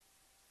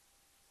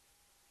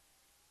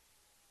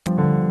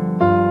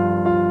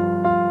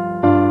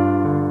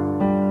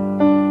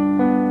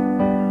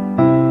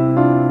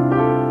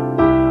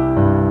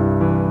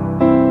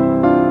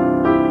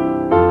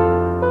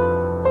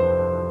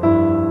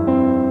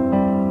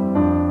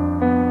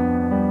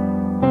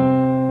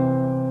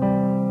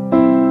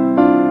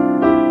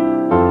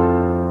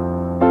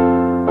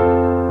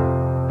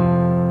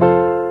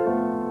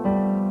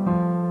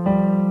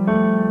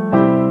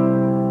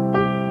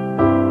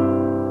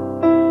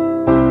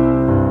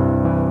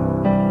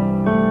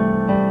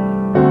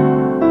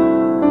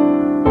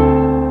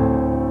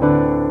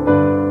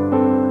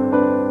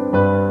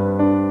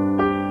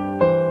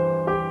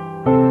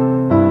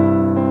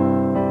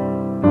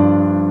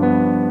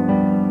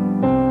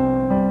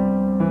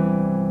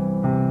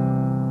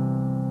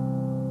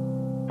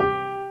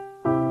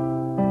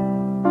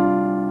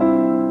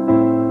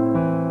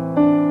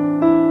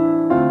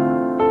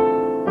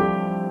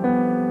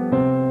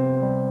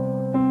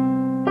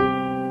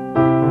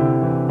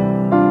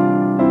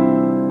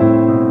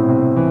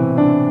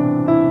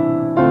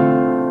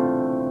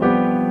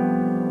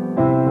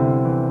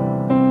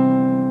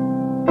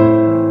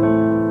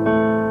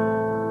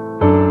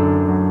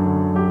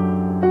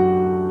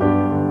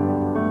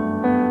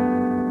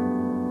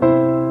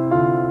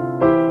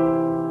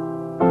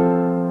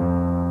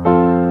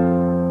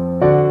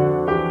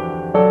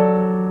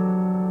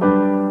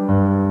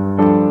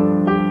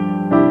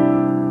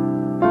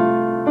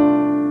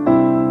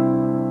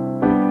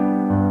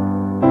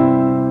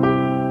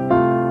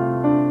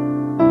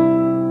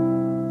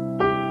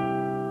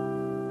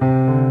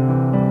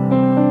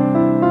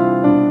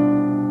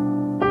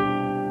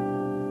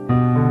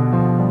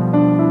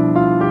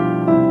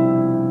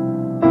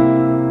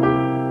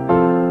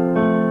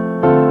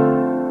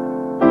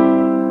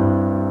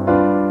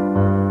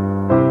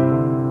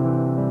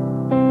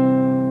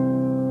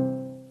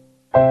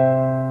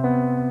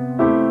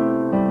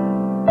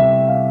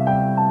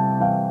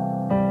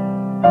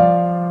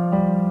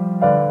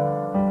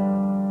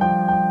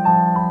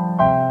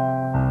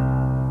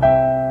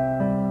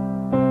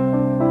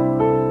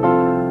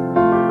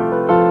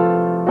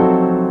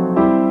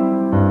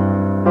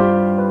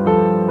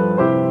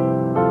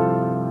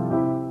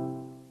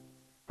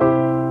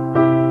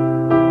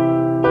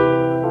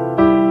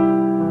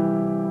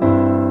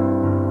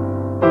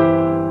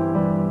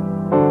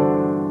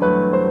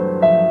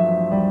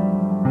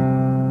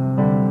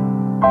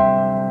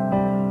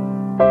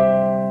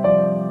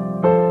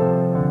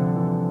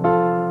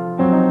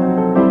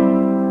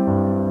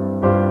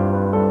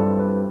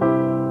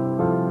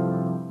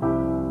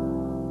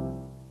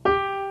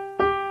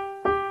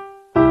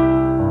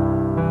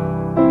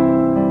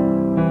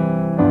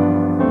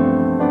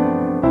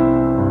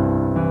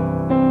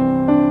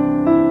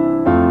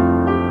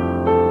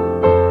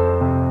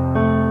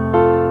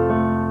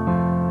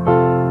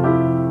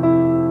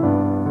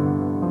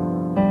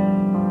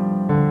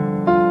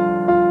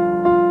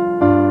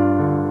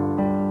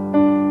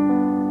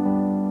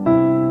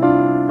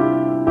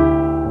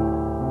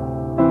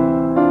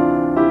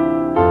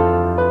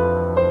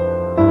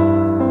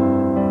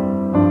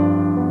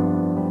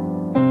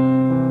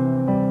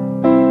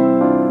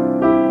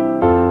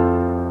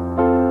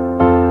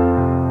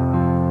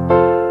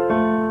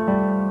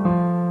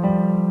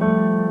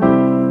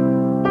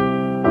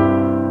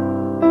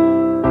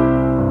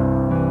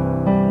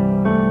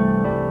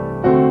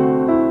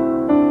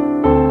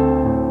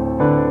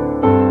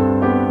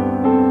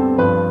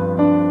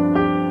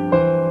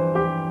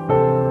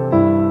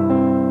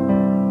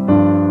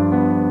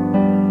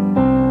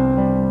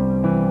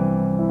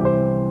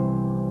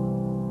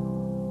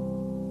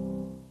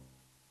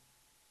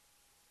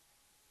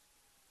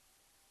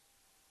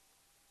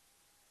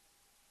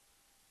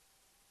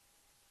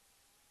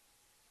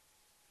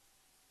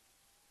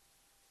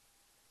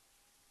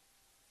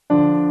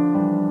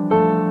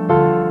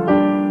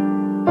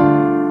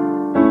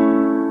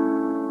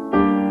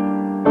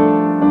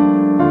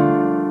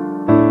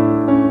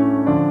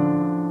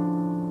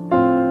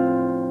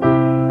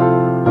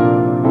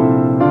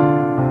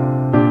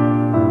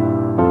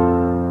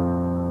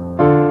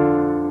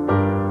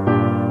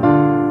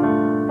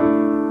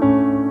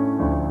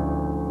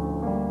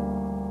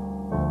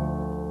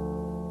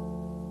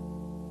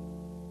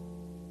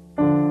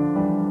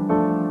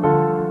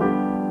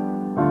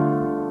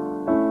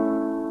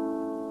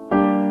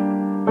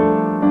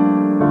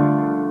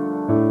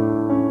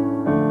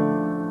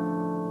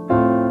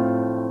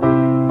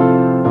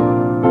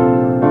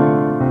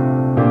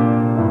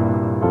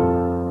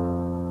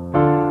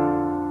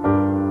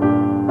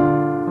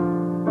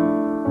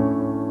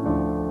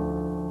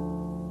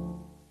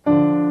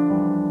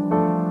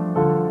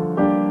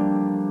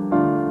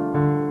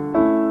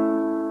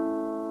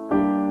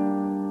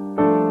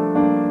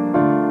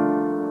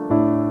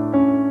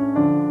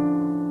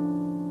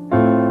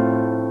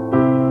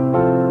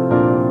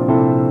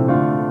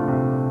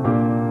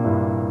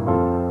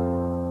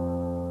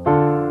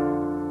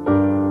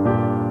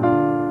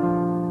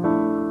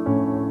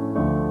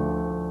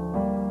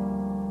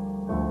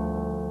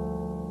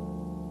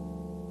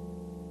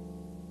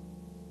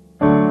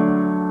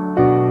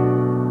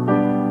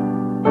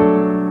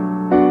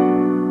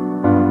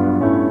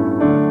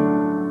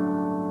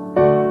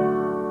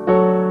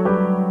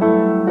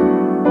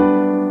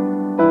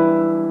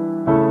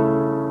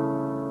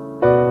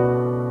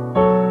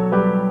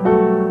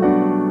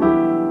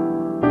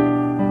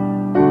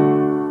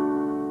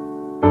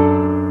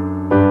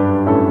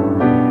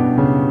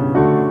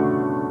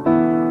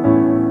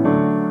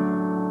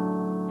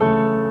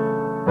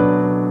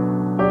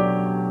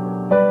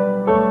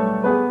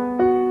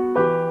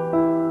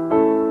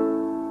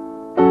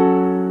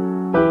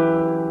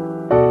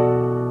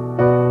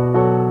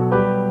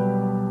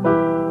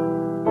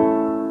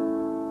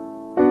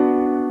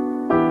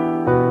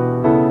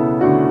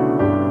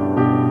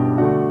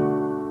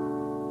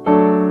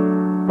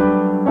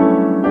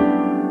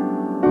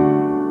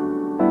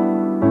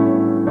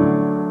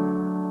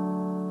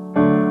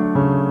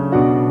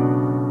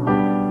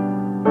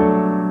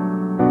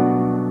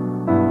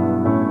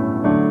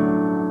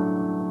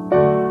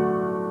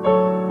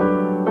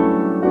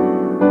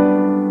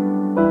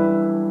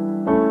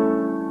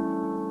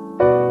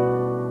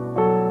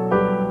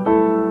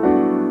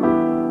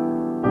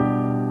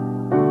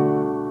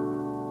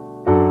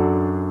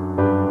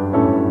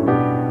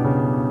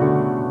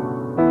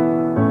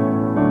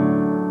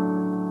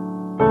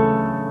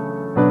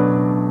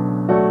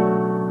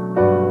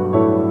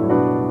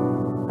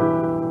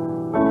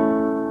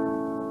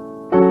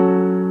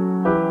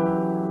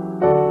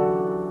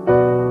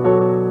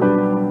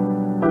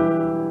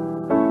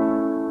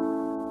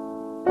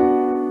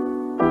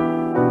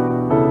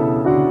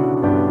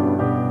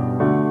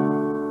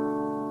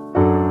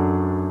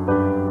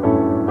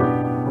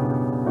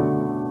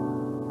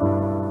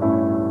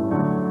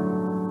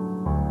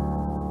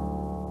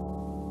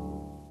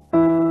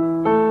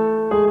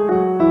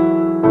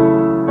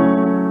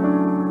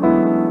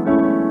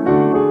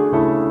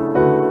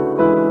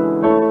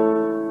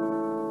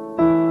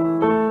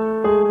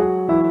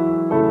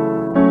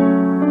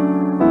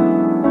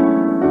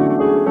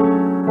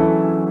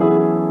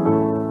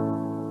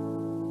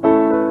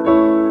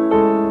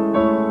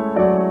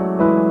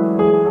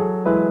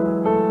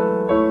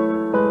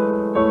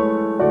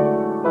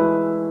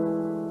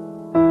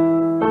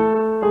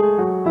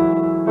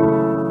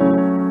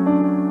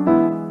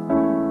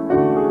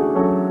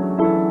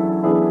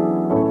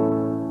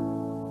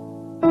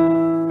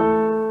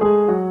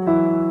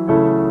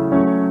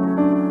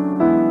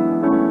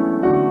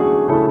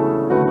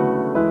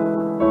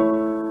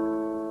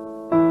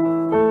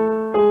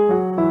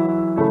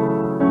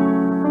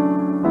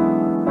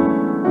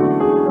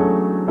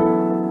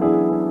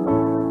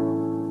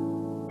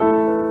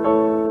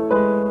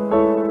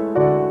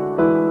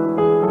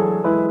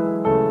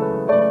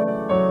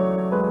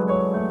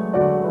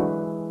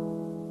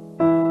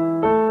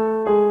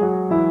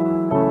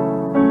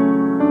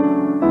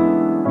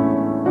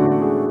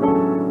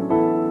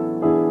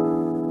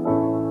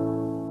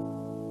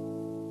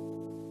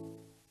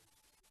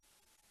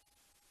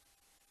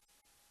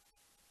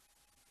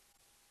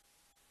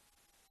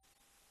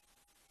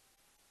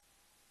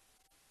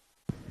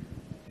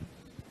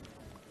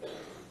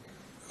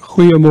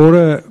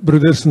Goeiemôre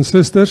broeders en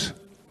susters.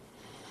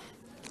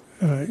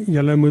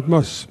 Julle moet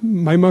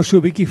my maar so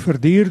 'n bietjie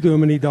verduur.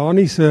 Dominee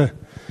Dani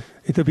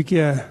het 'n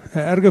bietjie 'n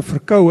erge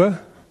verkoue.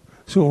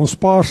 So ons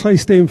spaar sy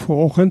stem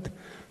vanoggend.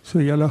 So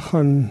julle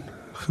gaan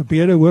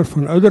gebede hoor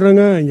van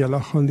ouderlinge en julle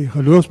gaan die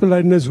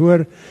geloofsbelijdenis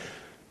hoor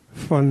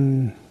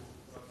van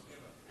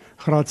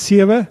graad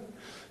 7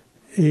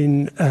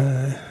 en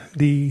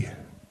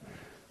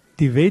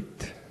die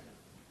wet.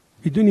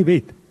 Wie doen die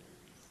wet?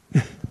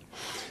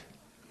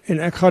 En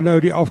ek gaan nou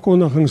die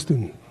afkondigings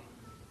doen.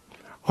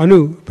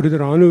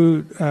 Broeder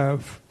Hanu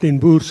ten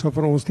Boer sal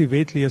vir ons die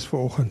wet lees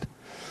vanoggend.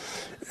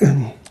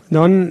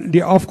 Dan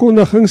die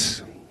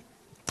afkondigings.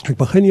 Ek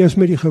begin eers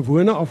met die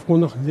gewone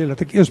afkondigings. Nee,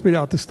 laat ek eers by die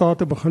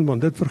attestate begin,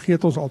 want dit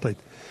vergeet ons altyd.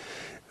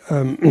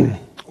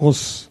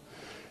 Ons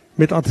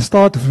met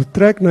attestate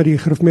vertrek na die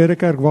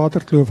Gereformeerde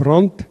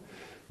Waterkloofrand.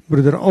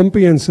 Broeder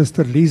Ampie en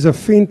Suster Lisa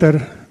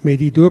Venter met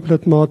die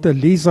dooplidmate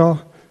Lisa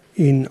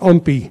en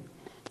Ampie.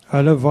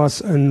 Hulle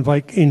was in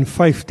wijk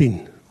N15.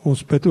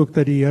 Ons bid ook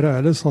dat die Here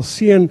hulle sal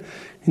seën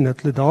en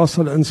dat hulle daar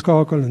sal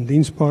inskakel en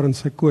diensbaar in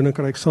sy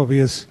koninkryk sal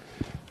wees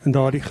in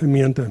daardie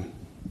gemeente.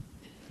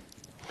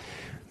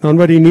 Dan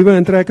wat die nuwe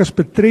intrekkers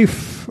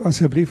betref,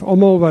 asseblief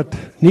almal wat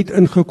nie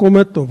ingekom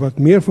het of wat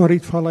meer van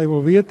Rietvallei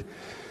wil weet,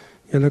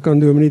 julle kan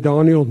Dominee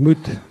Dani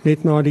ontmoet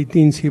net na die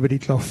diens hier by die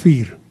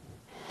klavier.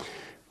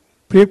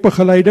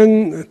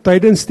 Preekbegeleiding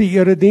tydens die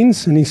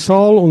erediens in die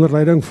saal onder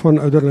leiding van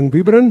ouderling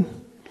Bibrin.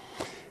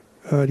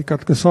 Die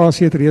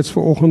katekisasie het reeds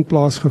vanoggend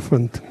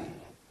plaasgevind.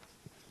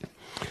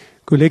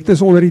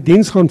 Kollektes onder die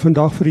diens gaan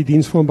vandag vir die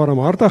diens van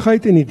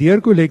barmhartigheid en die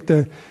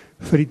deurkollekte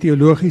vir die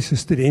teologiese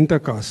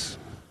studentekas.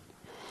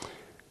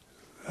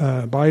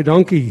 Baie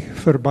dankie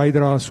vir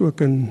bydraes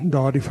ook in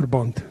daardie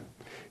verband.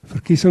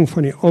 Verkiesing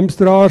van die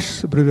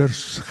amptdraers,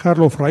 broeders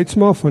Gerlof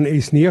Reitsma van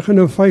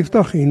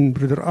S59 en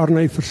broeder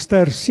Arnay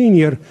Verster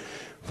senior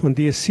van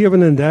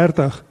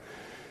D37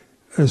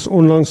 is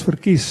onlangs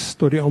verkies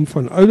tot die ampt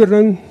van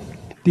ouderling.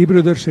 Die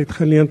broeders het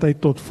geleentheid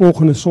tot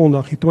volgende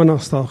Sondag, die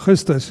 20ste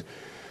Augustus,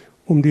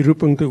 om die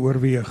roeping te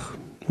oorweeg.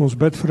 Ons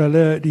bid vir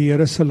hulle die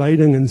Here se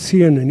leiding en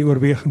seën in die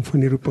oorweging van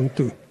die roeping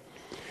toe.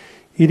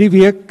 Hierdie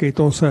week het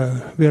ons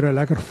weer 'n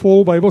lekker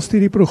vol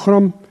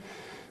Bybelstudieprogram.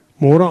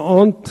 Môre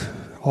aand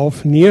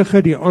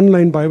 8:30 die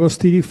aanlyn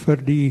Bybelstudie vir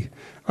die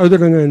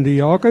ouderlinge en die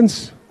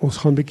diakens. Ons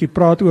gaan 'n bietjie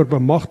praat oor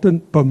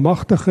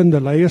bemagtigende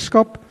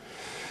leierskap.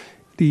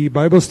 Die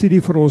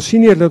Bybelstudie vir ons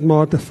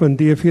seniorlidmate van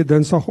DV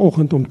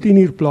Dinsdagoggend om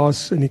 10:00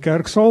 plaas in die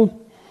kerksaal.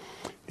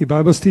 Die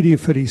Bybelstudie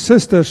vir die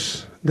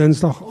susters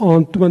Dinsdag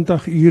aand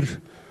 20:00,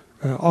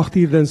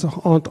 8:00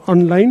 Dinsdag aand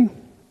aanlyn.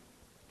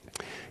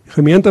 Die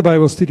gemeente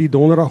Bybelstudie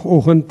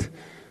Donderdagoggend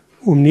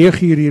om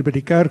 9:00 hier by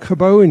die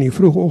kerkgebou en die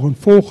vroegoggend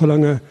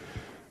volgelinge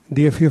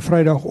DV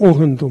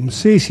Vrydagoggend om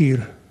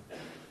 6:00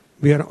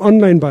 weer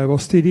aanlyn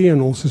Bybelstudie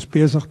en ons is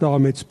besig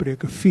daar met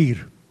Spreuke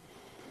 4.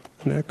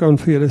 En ek kan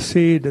vir julle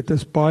sê, dit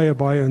is baie,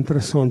 baie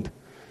interessant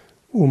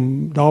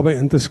om daarby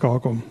in te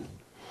skakel.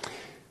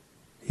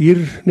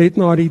 Hier net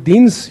na die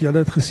diens, julle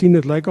het gesien,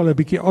 dit lyk al 'n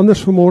bietjie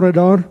anders vanmôre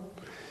daar,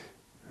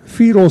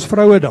 vier ons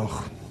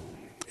Vrouedag.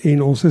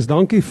 En ons is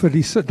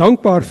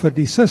dankbaar vir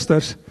die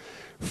susters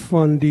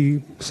van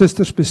die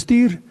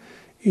sustersbestuur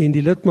en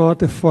die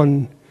lidmate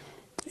van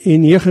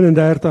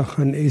E39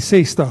 en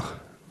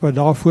E60, wat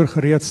daarvoor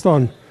gereed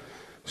staan,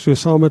 so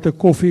saam met 'n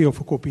koffie of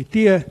 'n koppie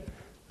tee,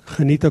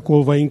 geniet 'n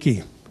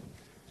koolwyntjie.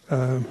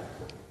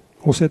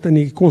 Ons het in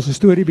die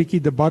konsistorie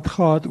bietjie debat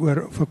gehad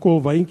oor of 'n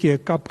koolwyntjie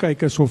 'n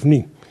kapkyk is of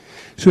nie.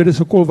 So dis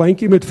 'n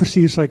koolwyntjie met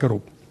versiersuiker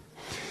op.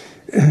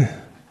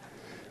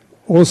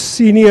 Ons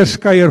seniors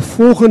kuier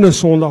volgende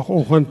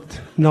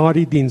Sondagoggend na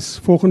die diens,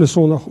 volgende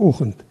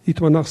Sondagoggend, die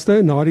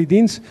 20ste na die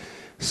diens,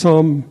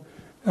 saam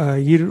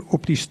hier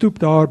op die stoep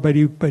daar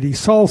by die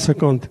saal se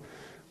kant,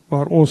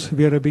 waar ons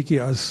weer 'n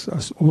bietjie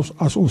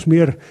as ons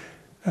meer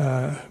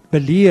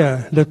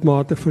beleë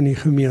lidmate van die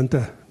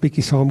gemeente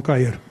bietjie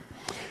saamkuier.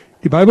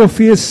 Die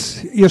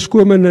Bybelfees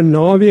eerskomende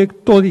naweek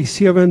tot die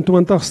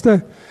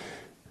 27ste.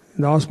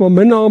 Daar's maar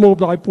min name op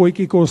daai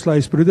potjie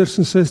koslys. Broeders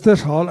en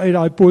susters, haal uit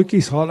daai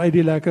potjies, haal uit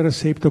die lekker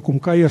resepte, kom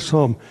kuier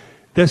saam.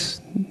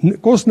 Dis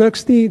kos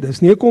niks nie,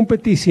 dis nie 'n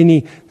kompetisie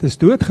nie, dis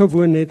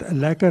doodgewoon net 'n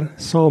lekker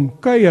saam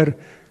kuier,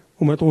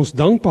 omdat ons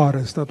dankbaar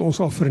is dat ons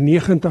al vir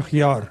 90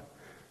 jaar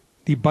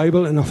die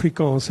Bybel in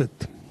Afrikaans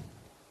het.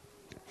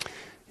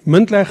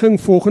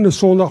 Muntlegging volgende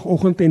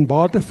Sondagoggend ten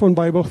bate van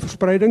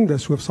Bybelverspreiding,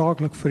 dis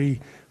hoofsaaklik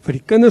vir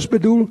die kinders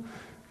bedoel,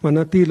 maar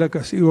natuurlik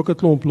as u ook 'n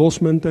klomp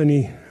losmunte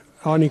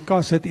aan die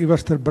kas het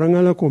iewers ter bring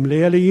hulle, kom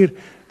lê hulle hier,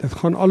 dit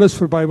gaan alles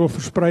vir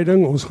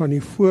Bybelverspreiding, ons gaan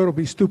hier voor op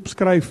die stoep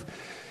skryf,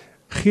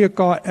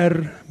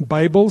 GKR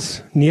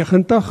Bybels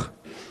 90,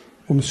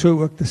 om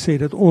so ook te sê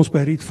dat ons by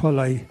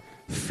Rietvallei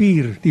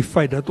vier die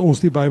feit dat ons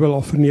die Bybel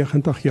al vir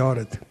 90 jaar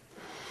het.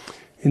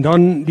 En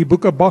dan die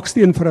boeke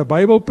Baksteen vir 'n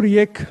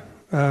Bybelprojek.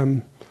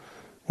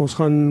 Ons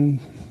gaan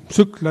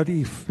soek, laat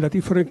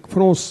u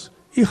vir ons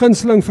u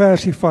gunsteling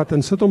versie vat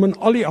en sit hom in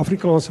al die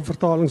Afrikaanse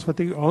vertalings wat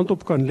u hand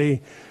op kan lê.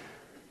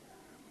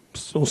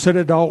 Ons sit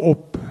dit daar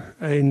op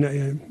en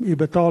jy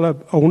betaal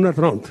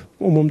R100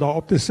 om daar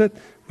op te sit,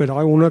 met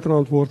daai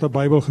R100 word 'n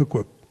Bybel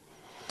gekoop.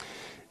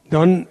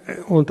 Dan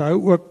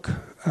onthou ook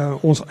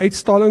ons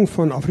uitstalling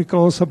van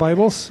Afrikaanse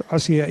Bybels.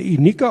 As jy 'n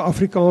unieke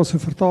Afrikaanse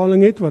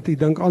vertaling het, wat jy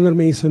dink ander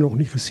mense nog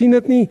nie gesien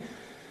het nie,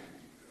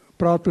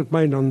 praat met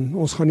my, dan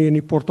ons gaan nie in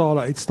die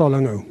portale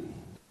uitstalling hou.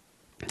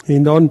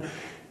 En dan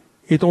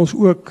het ons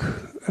ook,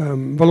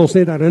 wil ons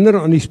net herinner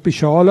aan die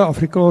spesiale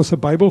Afrikaanse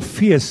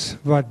Bybelfees,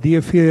 wat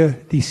DV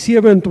die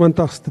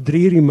 27ste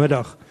 3:00 die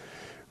middag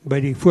by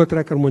die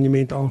Voortrekker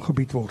Monument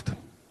aangebied word.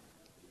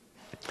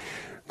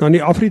 Dan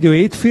die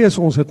Afriduetfees,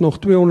 ons het nog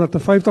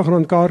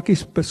R250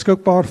 kaartjies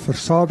beskikbaar vir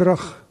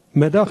Saterdag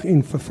middag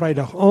en vir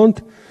Vrydag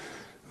aand.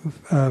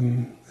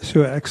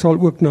 So ek sal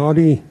ook na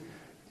die,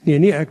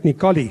 nie ek nie,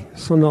 Callie,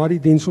 sal na die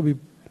diens op die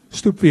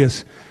stoep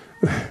wees,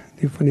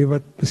 die van die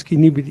wat miskien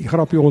nie die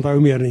grapie onthou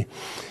meer nie,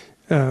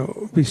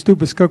 op die stoep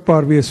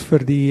beskikbaar wees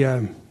vir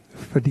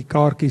die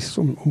kaartjies,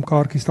 om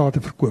kaartjies daar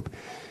te verkoop.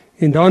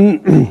 En dan,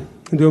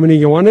 Dominee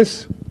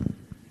Johannes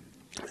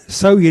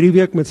sou hierdie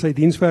week met sy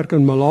dienswerk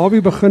in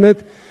Malawi begin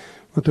het,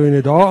 wat toe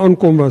hy daar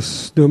aankom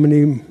was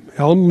Dominee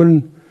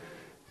Helman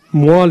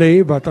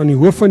Mwale, wat aan die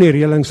hoof van die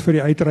reëlings vir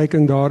die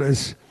uitreiking daar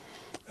is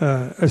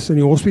in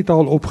die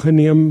hospitaal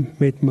opgeneem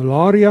met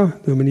malaria.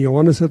 Dominee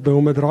Johannes het by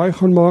hom 'n draai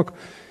gaan maak,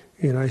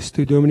 en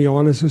Dominee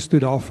Johannes is toe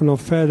daarvan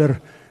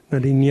verder na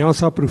die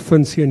Nyasa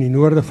provinsie in die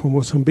noorde van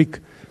Mosambiek,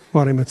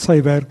 waar hy met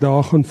sy werk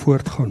daar gaan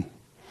voortgaan.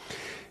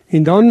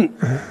 En dan,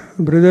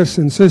 broeders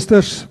en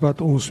susters,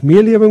 wat ons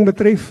meelewing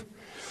betref,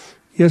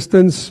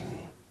 eerstens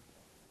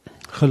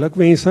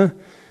gelukwense,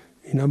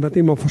 en dan wat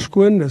jy maar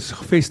verskoon, dis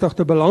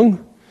gevestigde belang.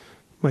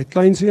 My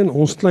kleinseun,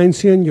 ons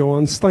kleinseun,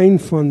 Johan Stein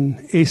van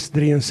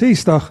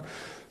S63,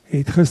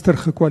 het gister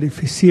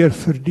gekwalifiseer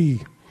vir die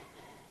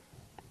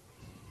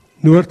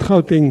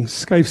Noord-Gauteng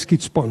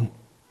skuifskietspan.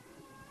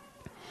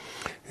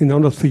 En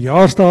dan wat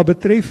verjaarsdae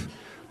betref,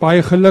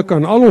 baie geluk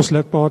aan al ons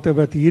lidmate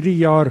wat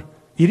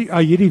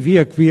hierdie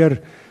week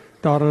weer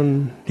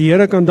daaraan die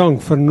Here kan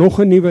dank vir nog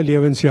 'n nuwe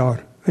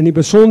lewensjaar. In die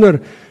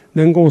besonder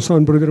dink ons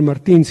aan broeder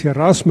Martiens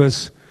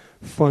Erasmus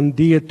van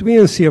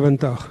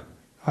D72.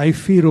 Hy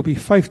vier op die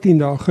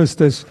 15de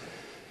Augustus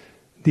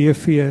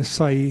DV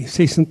sy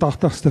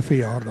 86ste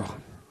verjaardag.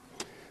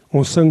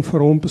 Ons sing vir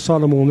hom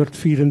Psalm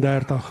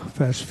 134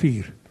 vers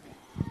 4.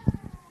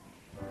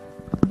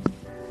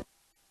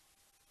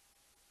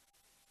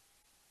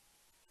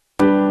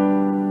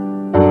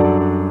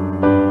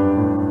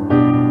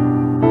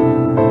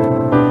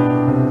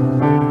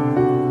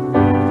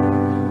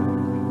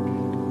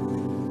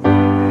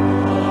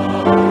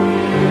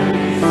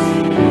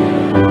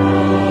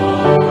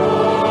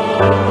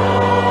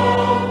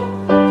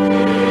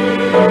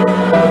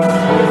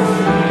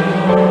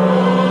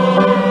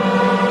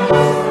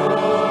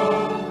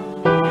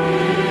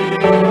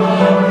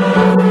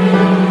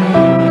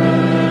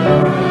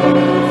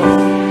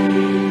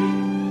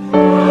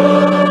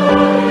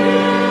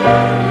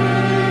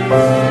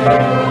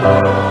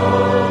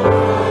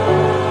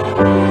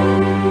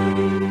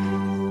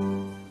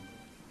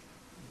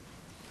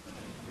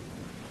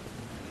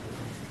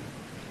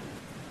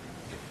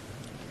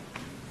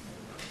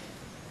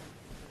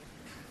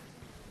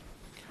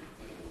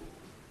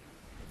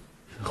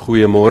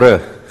 Goeiemôre,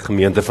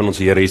 gemeente van ons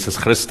Here Jesus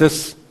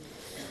Christus.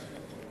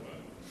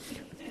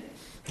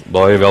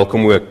 Baie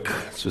welkom ook,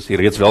 soos jy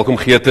reeds welkom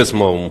geet is,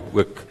 maar om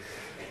ook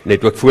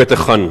net voor te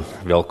gaan.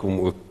 Welkom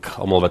ook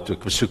almal wat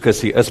ook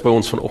besoekers hier is by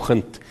ons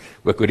vanoggend,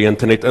 ook oor die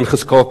internet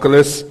ingeskakel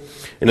is.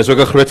 En is ook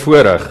 'n groot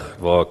voorreg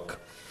waar ek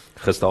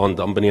gisteraand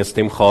dan binne 'n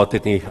stem gehad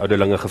het, nie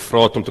ouderlinge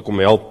gevra het om te kom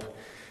help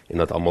en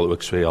dat almal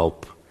ook so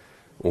help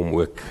om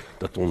ook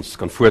dat ons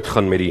kan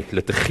voortgaan met die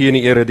liturgie en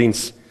die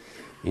erediens.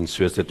 En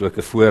so is dit ook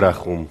 'n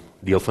voorreg om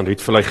deel van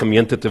Rietvallei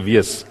gemeente te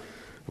wees,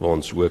 waar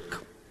ons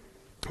ook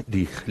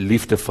die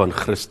liefde van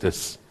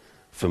Christus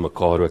vir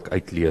mekaar ook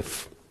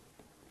uitleef.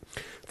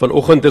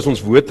 Vanoggend is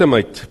ons wotum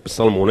uit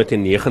Psalm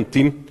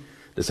 119,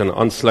 dis 'n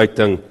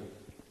aansluiting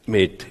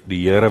met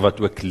die Here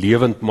wat ook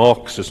lewend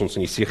maak, soos ons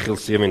in Jesegiel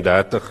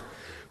 37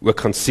 ook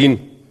gaan sien.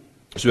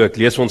 So ek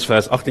lees ons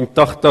vers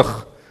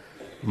 88,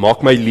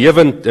 maak my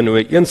lewend in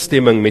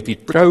ooreenstemming met die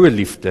troue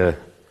liefde,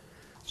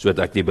 sodat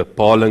ek die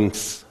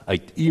bepalings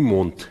uit u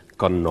mond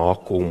kan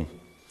nakom.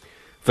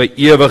 Vir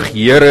ewig,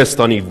 Here,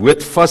 staan die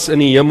woord vas in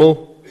die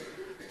hemel,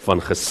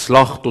 van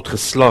geslag tot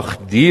geslag,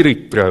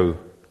 die trou,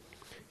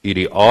 u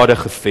die aarde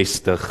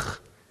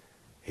gevestig,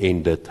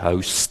 en dit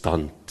hou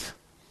stand.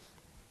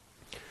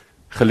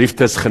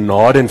 Geliefdes,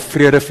 genade en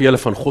vrede vir julle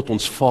van God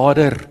ons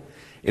Vader,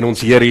 en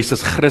ons Here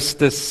Jesus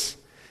Christus,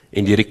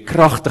 en deur die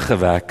kragtige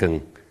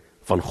werking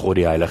van God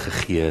die Heilige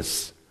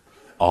Gees.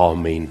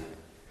 Amen.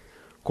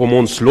 Kom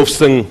ons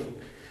lofsing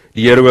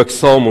die Here ook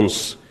saam.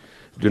 Ons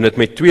doen dit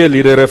met twee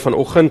liedere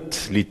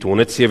vanoggend, lied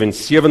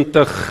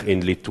 177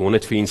 en lied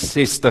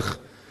 164.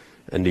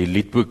 In die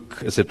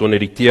liedboek is dit onder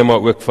die tema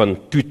ook van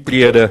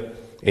toetrede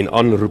en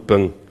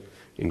aanroeping.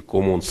 En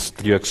kom ons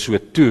streek so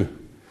toe,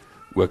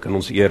 ook in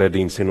ons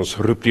erediens, en ons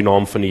roep die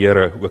naam van die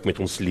Here ook met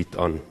ons lied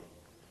aan.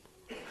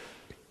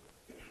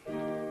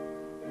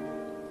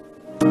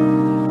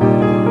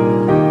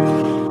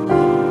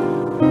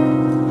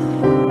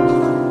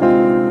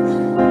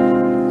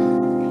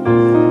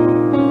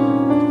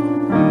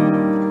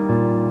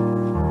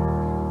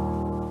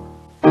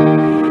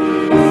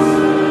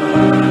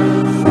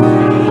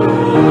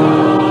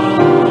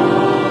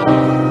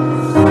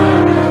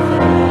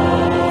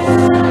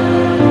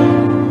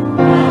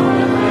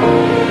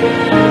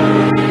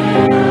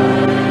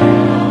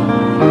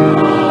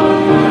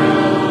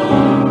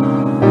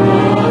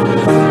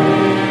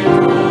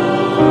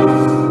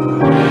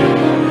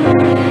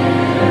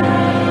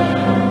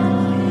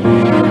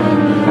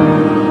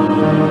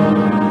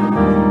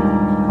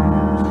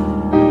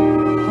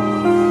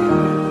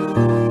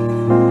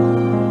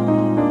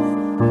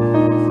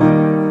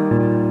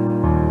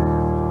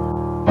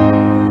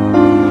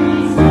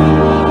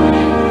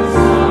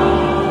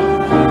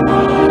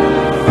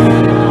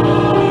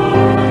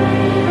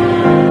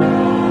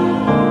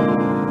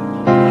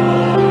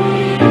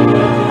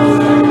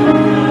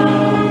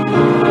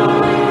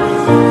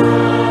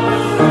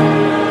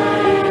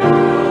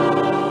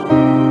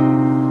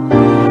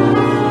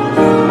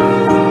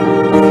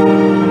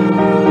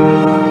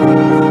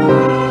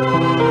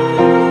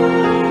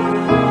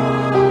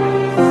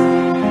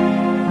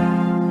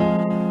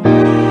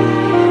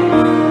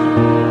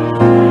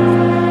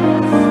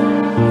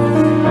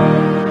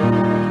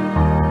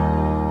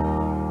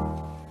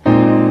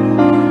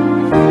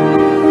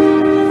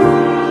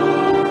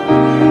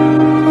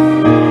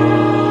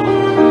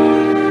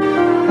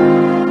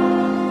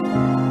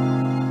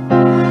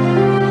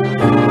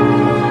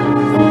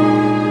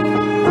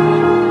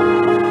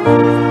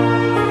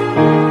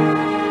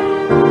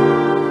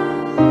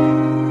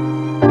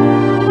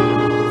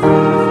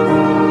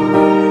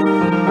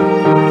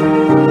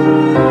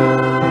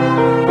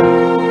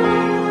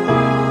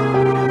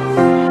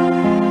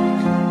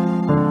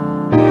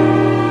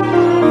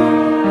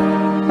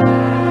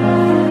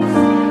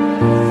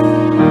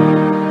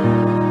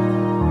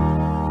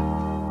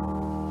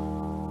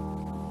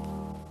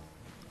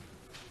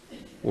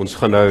 Ons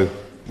gaan nou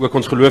ook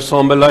ons geloof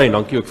saam bely en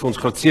dankie ook vir ons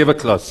graad 7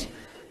 klas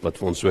wat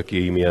vir ons ook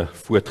hiermee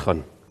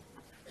voortgaan.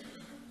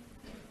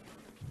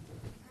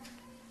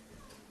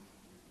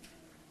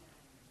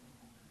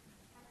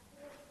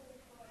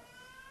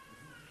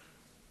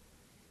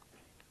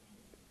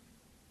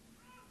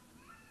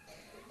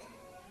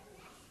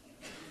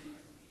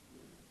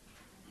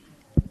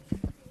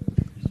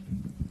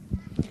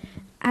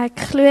 Ek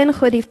glo in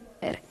God die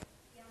Vader,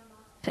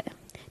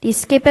 die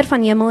skepper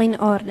van hemel en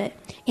aarde,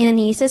 en in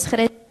Jesus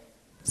Christus,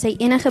 sy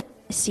enige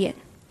seun,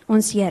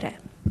 ons Here,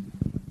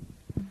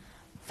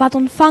 wat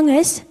ontvang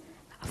is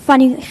van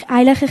die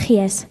Heilige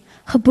Gees,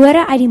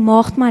 gebore uit die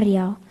maagd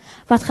Maria,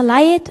 wat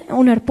gelei het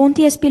onder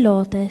Pontius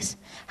Pilatus,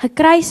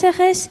 gekruisig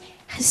is,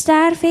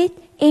 gesterf het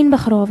en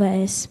begrawe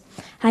is.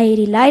 Hy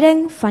het die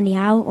lyding van die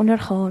hel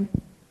ondergaan.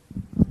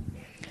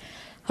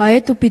 Hy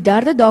het op die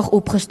 3de dag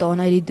opgestaan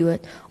uit die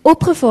dood,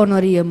 opgevaar na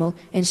die hemel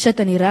en sit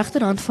aan die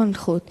regterhand van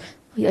God,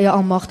 die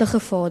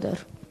almagtige Vader.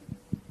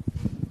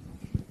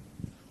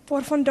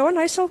 Waarvandaan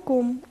hy sal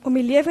kom om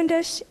die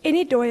lewendes en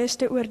die dooies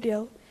te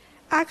oordeel.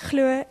 Ek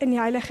glo in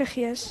die Heilige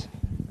Gees.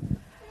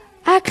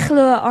 Ek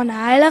glo aan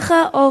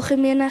heilige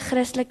algemene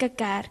Christelike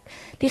kerk,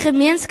 die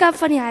gemeenskap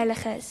van die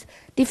heiliges,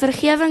 die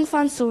vergifnis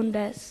van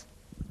sondes,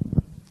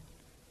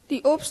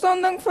 die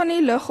opstanding van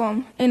die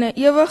liggaam en 'n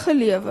ewige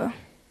lewe.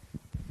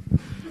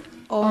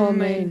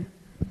 Amen.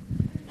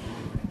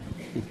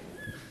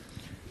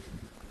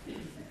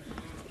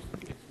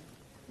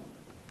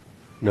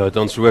 Nou dat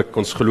ons ook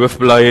ons geloof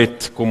bely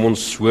het, kom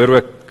ons hoor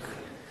ook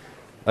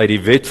uit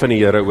die wet van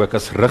die Here ook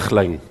as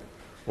riglyn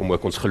om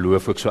ook ons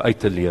geloof ook so uit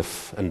te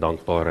leef in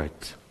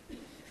dankbaarheid.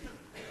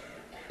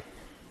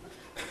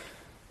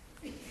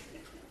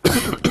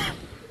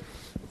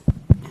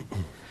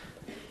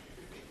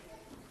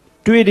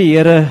 Toe het die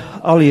Here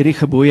al hierdie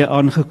gebooie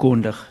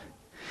aangekondig.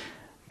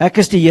 Ek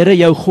is die Here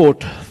jou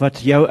God,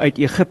 wat jou uit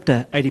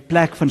Egipte, uit die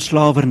plek van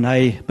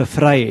slawerny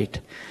bevry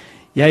het.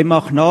 Jy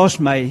mag naas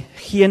my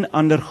geen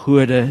ander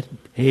gode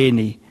hê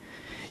nie.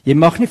 Jy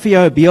mag nie vir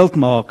jou 'n beeld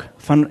maak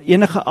van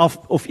enige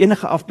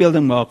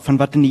afbeelding maak van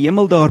wat in die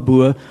hemel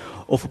daarbo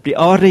of op die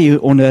aarde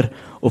hieronder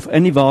of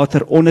in die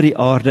water onder die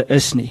aarde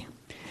is nie.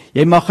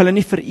 Jy mag hulle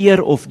nie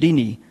vereer of dien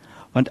nie,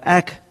 want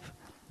ek,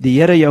 die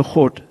Here jou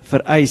God,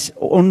 vereis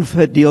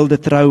onverdeelde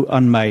trou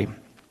aan my.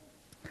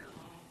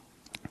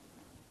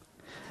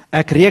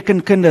 Ek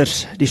reken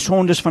kinders die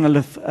sondes van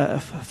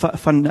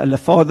hulle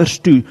vaders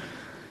toe,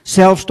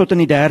 selfs tot in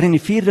die 3de en die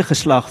 4de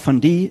geslag van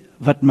die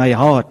wat my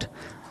haat,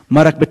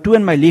 maar ek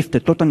betoon my liefde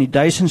tot aan die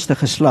 1000ste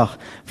geslag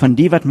van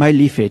die wat my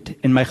liefhet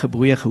en my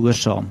gebooie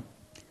gehoorsaam.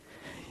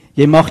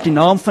 Jy mag die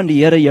naam van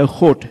die Here jou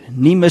God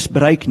nie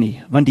misbruik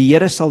nie, want die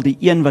Here sal die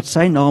een wat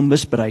sy naam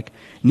misbruik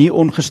nie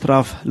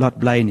ongestraf laat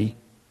bly nie.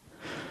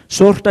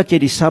 Sorg dat jy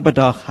die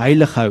Sabbatdag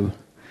heilig hou.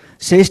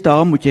 6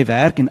 dae moet jy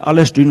werk en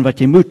alles doen wat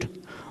jy moet,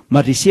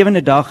 maar die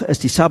 7de dag is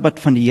die Sabbat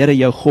van die Here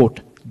jou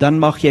God, dan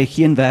mag jy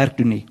geen werk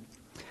doen nie.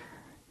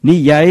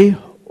 Nie jy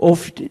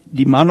of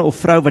die man of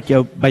vrou wat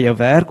by jou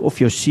werk, of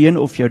jou seun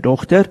of jou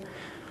dogter,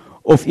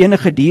 of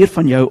enige dier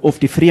van jou of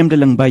die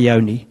vreemdeling by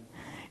jou nie.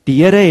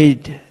 Die Here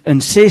het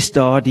in 6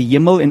 dae die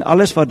hemel en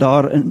alles wat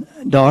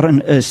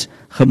daarin is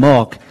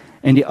gemaak,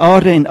 en die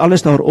aarde en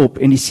alles daarop,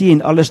 en die see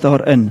en alles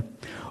daarin.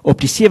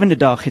 Op die 7de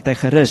dag het hy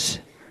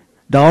gerus.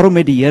 Daarom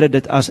het die Here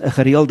dit as 'n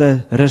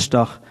gereelde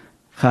rusdag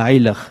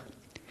geheilig.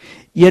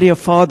 Eer jou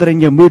vader en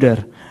jou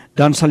moeder,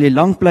 dan sal jy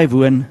lank bly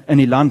woon in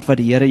die land wat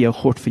die Here jou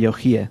God vir jou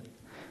gee.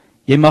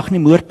 Jy mag nie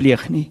moord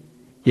pleeg nie,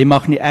 jy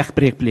mag nie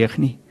egbreek pleeg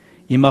nie,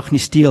 jy mag nie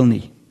steel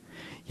nie,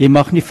 jy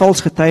mag nie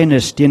vals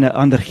getuienis teen 'n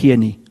ander gee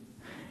nie,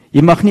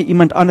 jy mag nie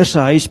iemand anders se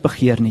huis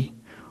begeer nie,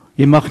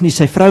 jy mag nie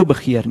sy vrou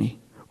begeer nie,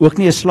 ook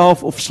nie 'n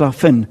slaaf of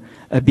slavin,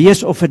 'n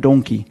bees of 'n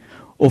donkie,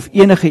 of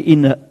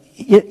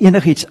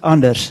enigiets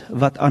anders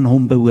wat aan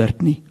hom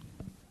behoort nie.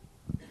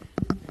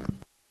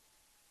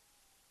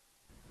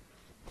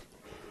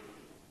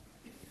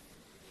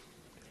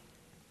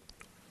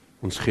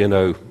 Ons gee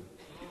nou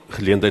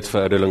geleentheid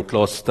vir Ouderling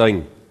Klaas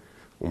Steyn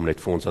om net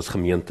vir ons as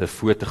gemeente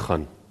voor te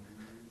gaan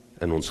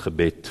in ons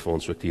gebed vir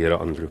ons ook die Here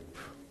aanroep.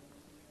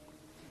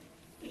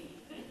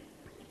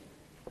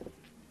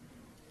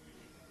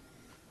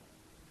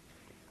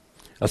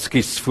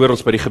 Ekskuus, voor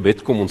ons by die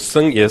gebed kom, ons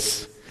sing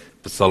eers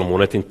Psalm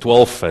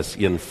 112 vers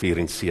 1, 4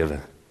 en 7.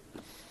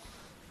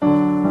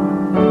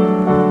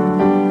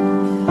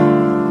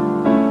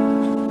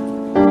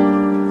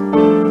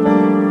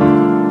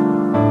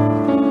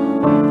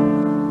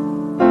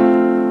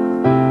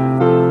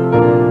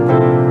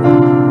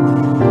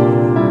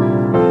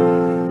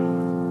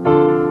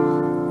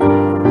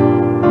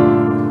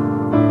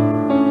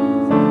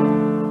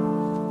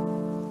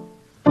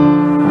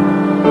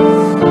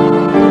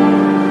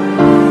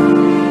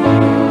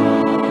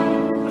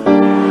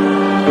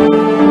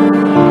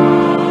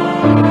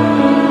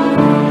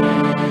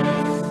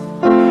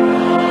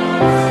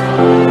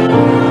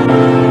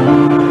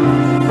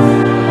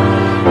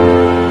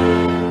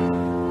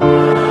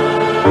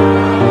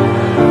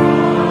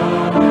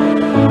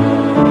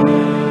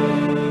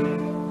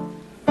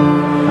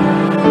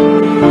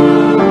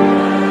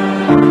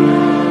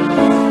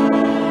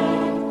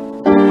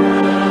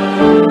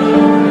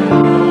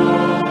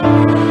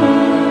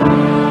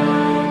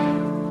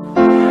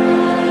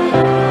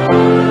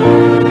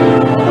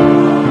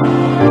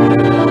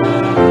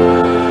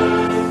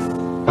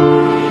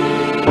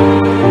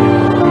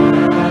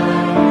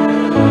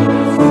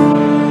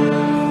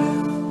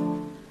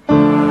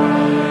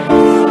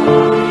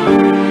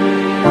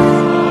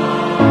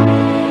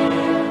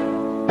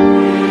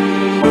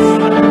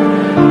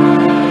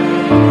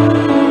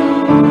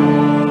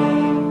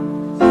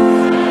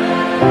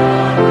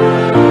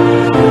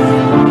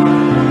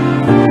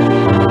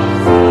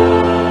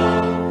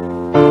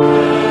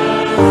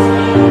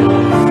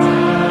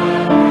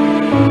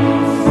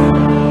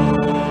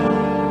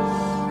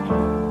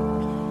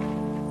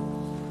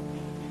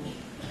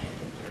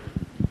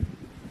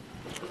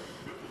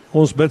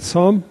 Ons bid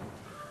saam.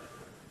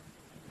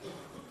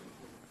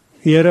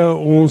 Here,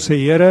 ons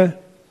Here,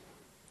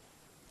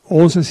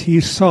 ons is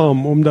hier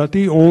saam, omdat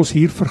U ons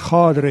hier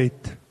vergader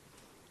het.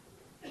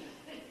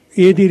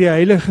 U het deur die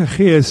Heilige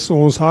Gees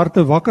ons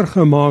harte wakker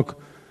gemaak,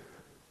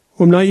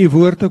 om na U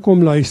woord te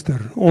kom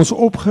luister. Ons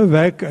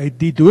opgewek uit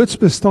die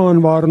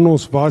doodsbestaan waarin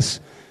ons was,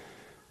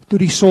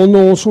 toe die sonde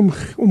ons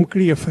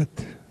omkleef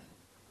het.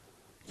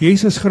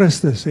 Jesus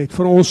Christus het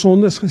vir ons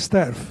sondes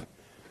gesterf.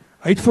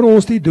 Hy het vir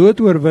ons die dood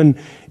oorwin,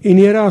 en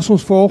Here, as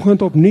ons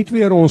vanoggend opnuut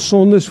weer ons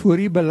sondes voor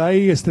U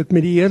bely, is dit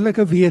met die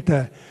heerlike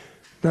wete,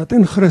 dat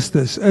in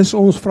Christus is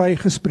ons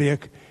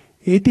vrygespreek,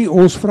 het U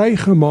ons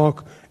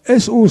vrygemaak,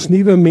 is ons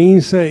nuwe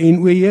mense,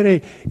 en o Here,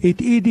 het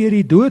U deur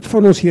die dood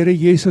van ons Here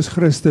Jesus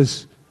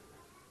Christus,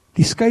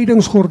 die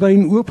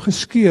skeidingsgordyn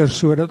oopgeskeur,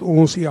 sodat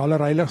ons U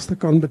allerheiligste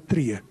kan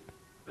betree.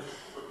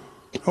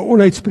 'n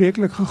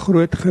Onuitspreeklike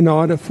groot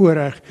genade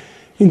voorreg.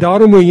 En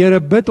daarom, o Here,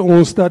 bid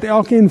ons dat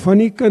elkeen van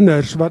die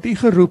kinders wat U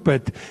geroep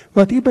het,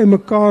 wat U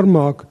bymekaar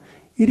maak,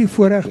 U die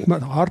voorreg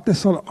met harte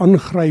sal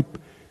aangryp,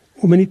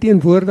 om in die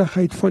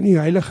teenwoordigheid van U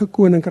heilige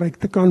koninkryk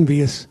te kan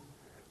wees,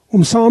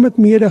 om saam met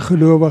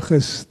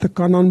medegelowiges te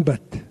kan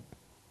aanbid.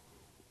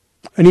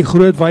 In die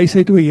groot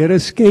wysheid, o Here,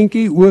 skenk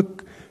U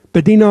ook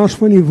bedienaars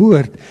van die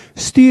woord,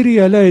 stuur U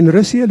hulle en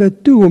rus U hulle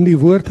toe om die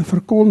woord te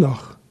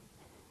verkondig.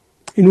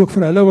 En ook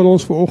vir hulle wil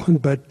ons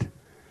vanoggend bid,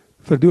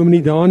 vir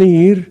Dominee Dani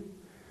hier,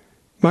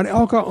 maar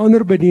elke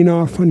ander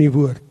bedienaar van die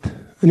woord.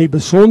 In die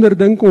besonder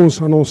dink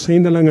ons aan ons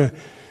sendelinge,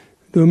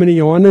 Dominee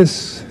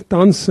Johannes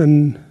tans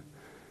in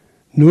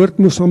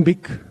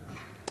Noord-Mosambiek,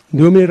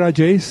 Dominee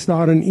Rajesh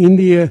daar in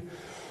Indië,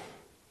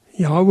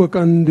 ja ook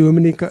aan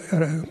Dominee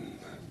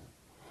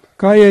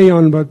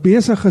Kayajan wat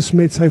besig is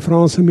met sy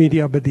Franse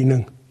media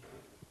bediening.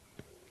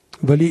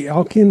 Wil U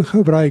elkeen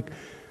gebruik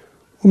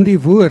om die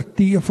woord,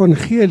 die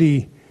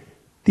evangelie,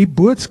 die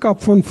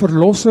boodskap van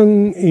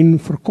verlossing en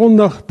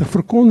te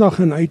verkondig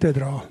en uit te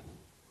dra.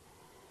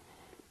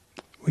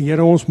 O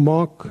Here, ons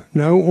maak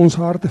nou ons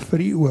harte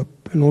vir U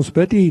oop, en ons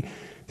bid U,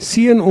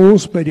 seën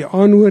ons by die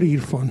aanhoor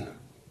hiervan.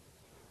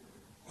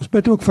 Ons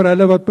bid ook vir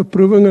hulle wat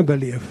beproewinge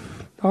beleef.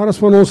 Daar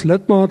is van ons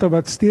lidmate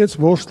wat steeds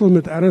worstel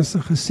met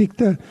ernstige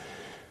siekte,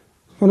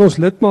 van ons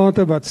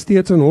lidmate wat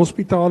steeds in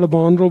hospitale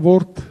behandel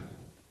word,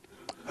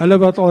 hulle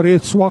wat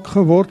alreeds swak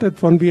geword het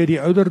vanweë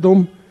die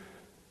ouderdom.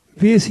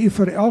 Wees U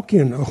vir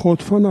elkeen 'n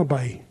God van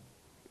naby.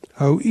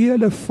 Hou U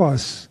hulle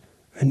vas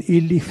in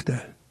U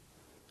liefde.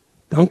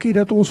 Dankie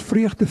dat ons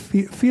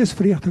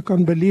feesvreugde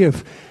kan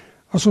beleef,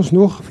 as ons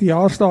nog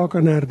verjaarsdae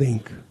kan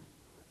herdenk.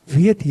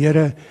 Weet,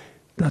 Here,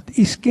 dat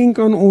U skenk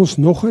aan ons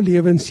nog 'n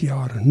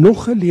lewensjaar,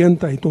 nog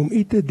geleentheid om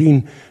U te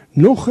dien,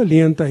 nog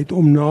geleentheid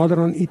om nader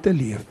aan U te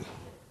leef.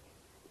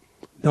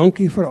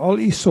 Dankie vir al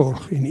U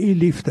sorg en U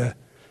liefde.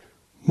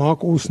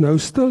 Maak ons nou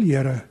stil,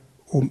 Here,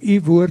 om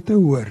U woord te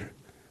hoor.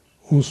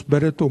 Ons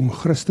bid dit om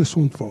Christus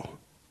ontwil.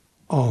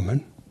 Amen.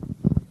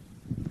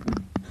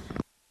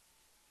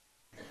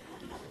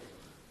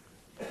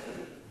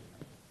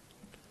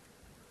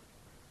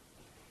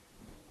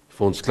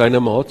 Vir ons kleine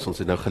maats, ons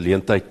het nou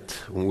geleentheid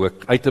om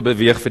ook uit te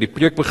beweeg vir die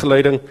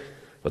preekbegeleiding,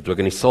 wat ook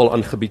in die saal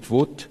aangebied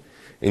word.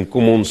 En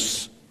kom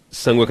ons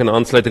sing ook in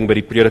aansluiting by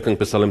die prediking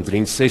Psalm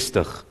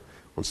 63.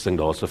 Ons sing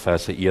daarso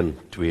verse 1,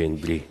 2 en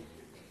 3.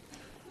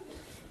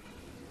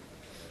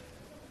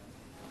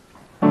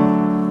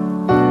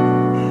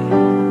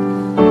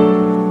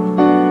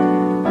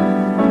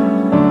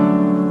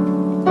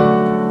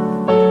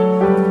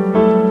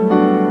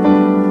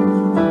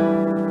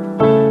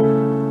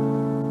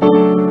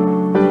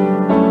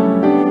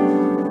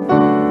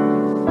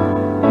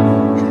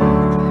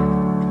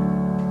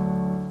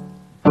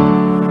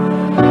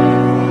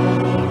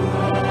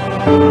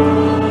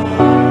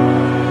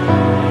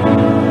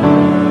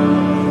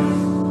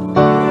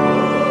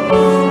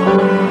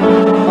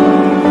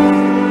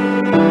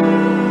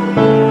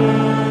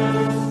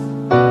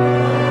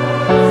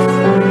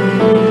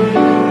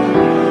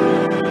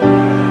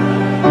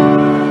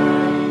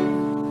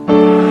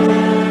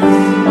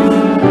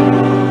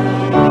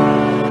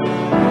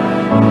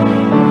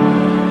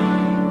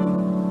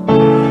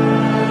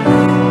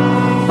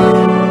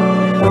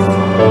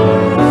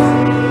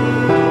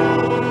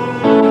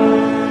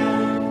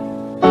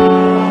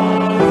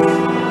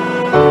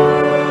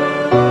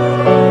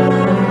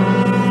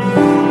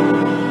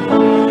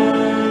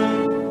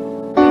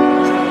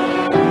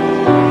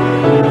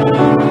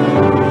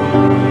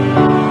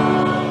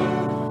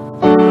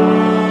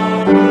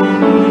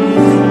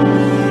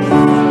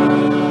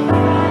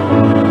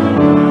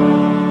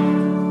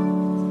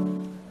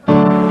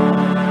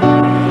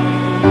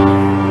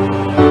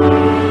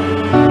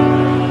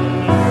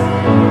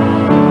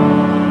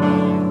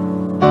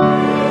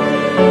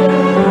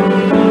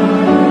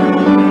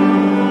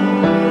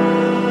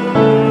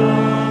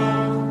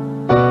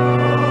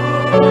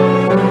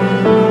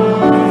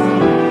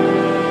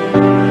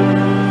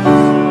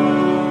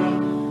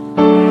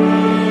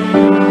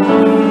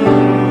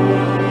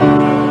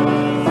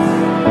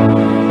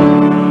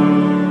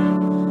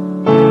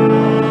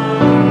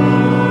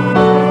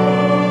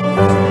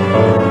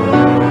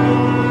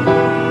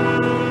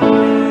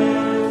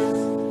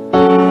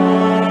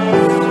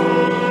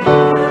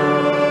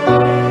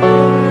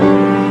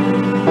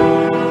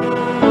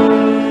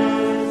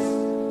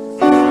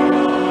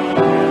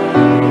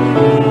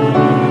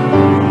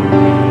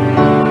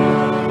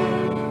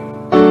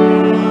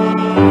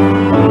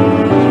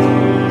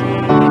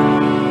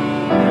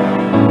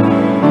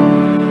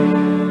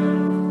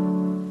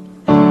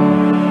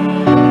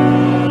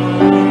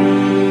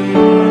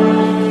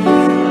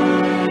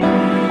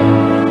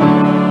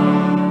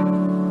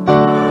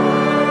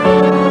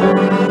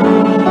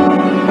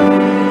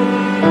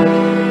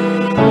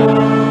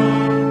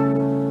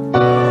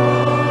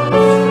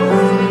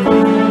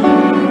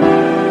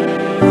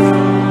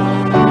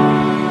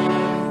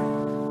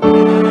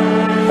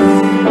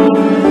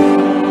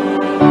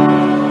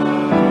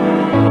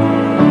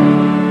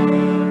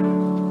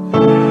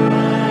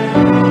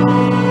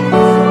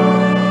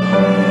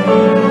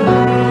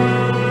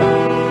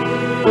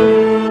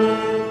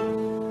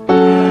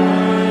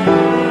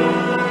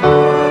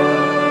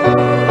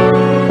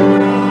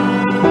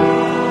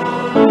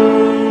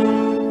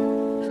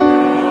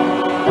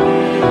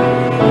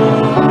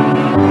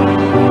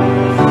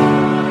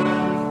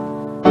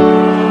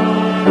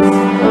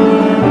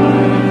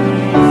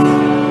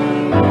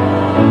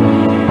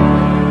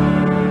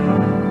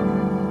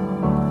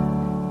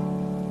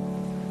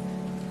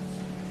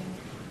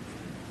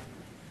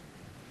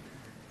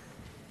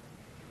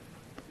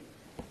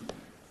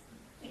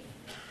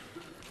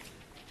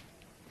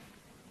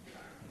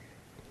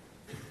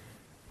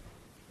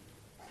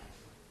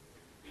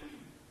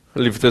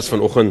 Liefdes,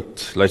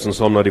 vanoggend luister ons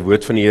saam na die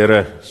woord van die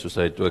Here, soos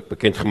hy dit ook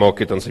bekend gemaak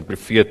het aan sy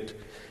profeet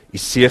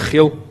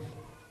Esegiel.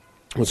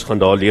 Ons gaan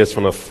daar lees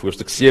vanaf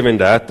hoofstuk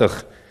 37,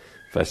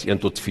 vers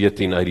 1 tot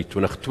 14 uit die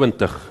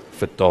 2020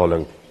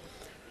 vertaling.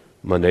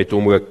 Maar net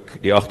om ook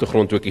die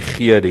agtergrond ook te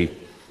gee, die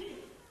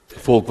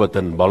volk wat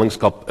in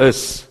ballingskap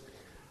is,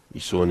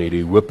 hierso in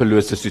hierdie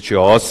hopelose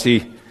situasie,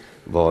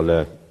 waar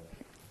hulle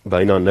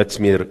byna niks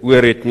meer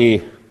oor het nie,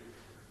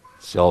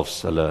 selfs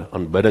hulle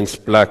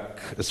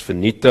aanbiddingsplek is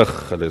vernietig,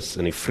 hulle is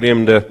in die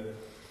vreemde.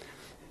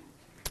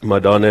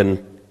 Maar dan in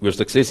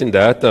hoofstuk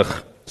 36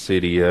 sê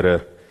die Here,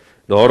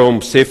 daarom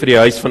sê vir die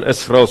huis van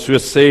Israel, so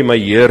sê my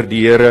Heer die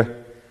Here,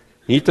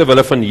 nie ter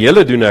wille van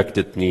julle doen ek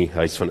dit nie,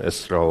 huis van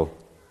Israel,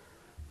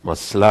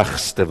 maar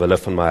slegs ter wille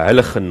van my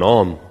heilige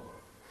naam,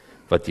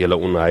 wat julle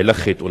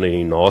onheilig het onder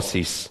die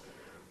nasies,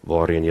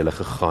 waarheen julle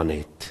gegaan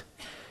het.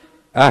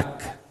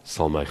 Ek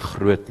sal my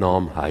groot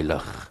naam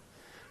heilig.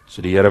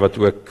 So die Here wat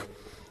ook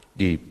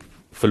die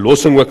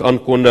verlossing ook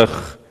aankondig,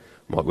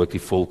 maar ook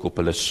die volk op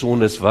hulle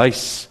sondes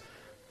wys,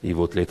 die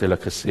word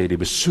letterlik gesê, die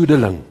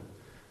besoedeling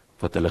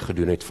wat hulle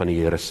gedoen het van die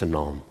Here se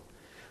naam.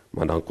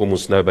 Maar dan kom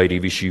ons nou by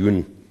die visioen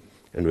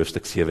in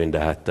hoofstuk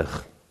 37.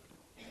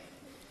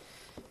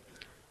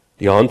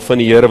 Die hand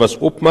van die Here was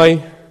op my,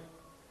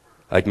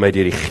 hy het my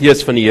deur die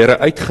gees van die Here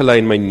uitgelei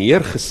en my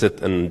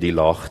neergesit in die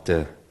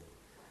laagte.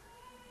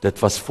 Dit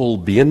was vol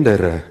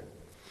beendere.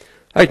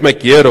 Hy het my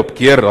keer op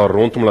keer daar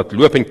rondom laat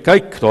loop en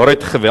kyk, daar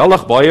het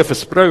geweldig baie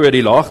versprou uit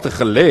die laagte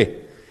gelê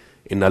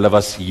en hulle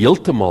was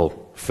heeltemal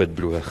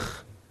verdroog.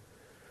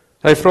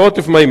 Hy vra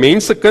toe vir my,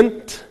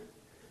 mensekind,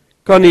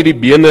 kan hierdie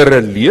beenere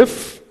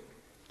leef?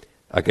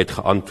 Ek het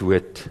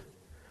geantwoord,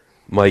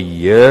 my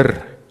Heer,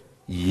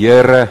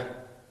 Here,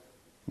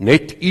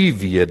 net U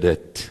weet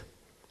dit.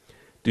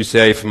 Toe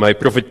sê hy vir my,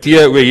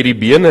 profeteer oor hierdie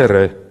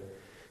beenere,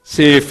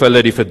 sê vir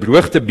hulle die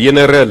verdroogde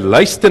beenere,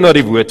 luister na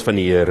die woord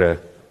van die Here.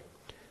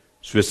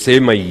 So sê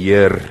my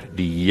Heer,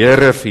 die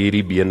Here vir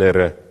hierdie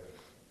beenere,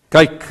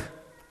 kyk,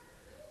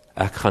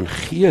 ek gaan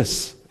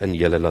gees in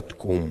julle laat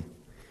kom,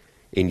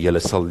 en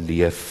julle sal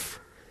leef.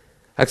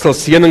 Ek sal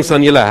seënings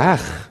aan julle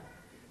heg,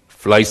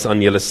 vleis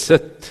aan julle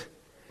sit,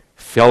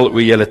 vel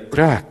oor julle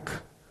trek,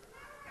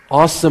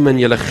 asem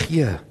in julle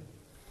gee,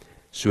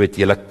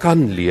 sodat julle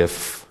kan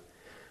leef.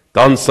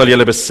 Dan sal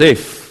julle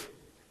besef,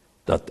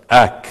 dat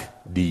ek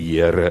die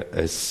Here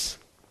is.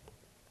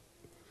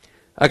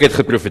 Ek het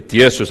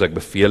geprofeteer soos ek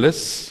beveel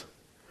is.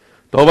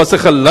 Daar was 'n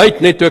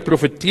geluid net toe ek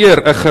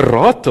profeteer, 'n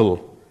geratel.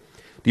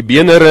 Die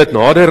beenere het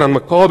nader aan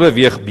mekaar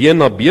beweeg, been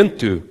na been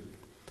toe.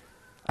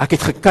 Ek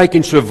het gekyk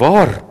en so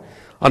waar,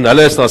 aan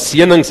hulle is daar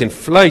seënings en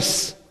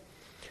vleis.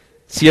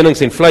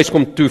 Seënings en vleis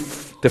kom toe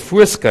te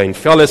voorskyn,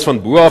 vel is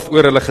van bo af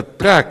oor hulle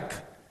getrek.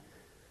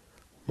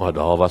 Maar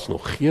daar was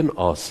nog geen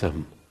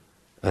asem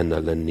in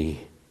hulle nie.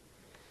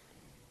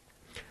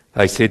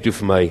 Hy sê toe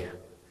vir my,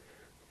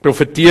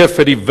 profeteer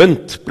vir die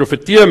wind,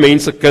 profeteer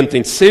mensekind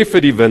en sê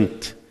vir die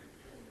wind,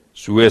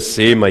 so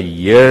sê my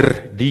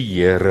Heer die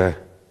Here,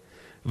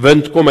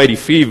 wind kom uit die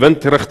 4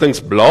 windrigtings,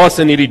 blaas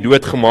in hierdie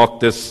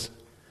doodgemaaktes,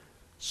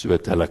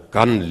 sodat hulle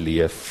kan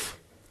leef.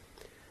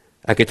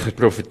 Ek het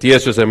geprofeteer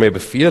soos hy my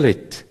beveel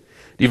het.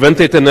 Die wind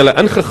het in hulle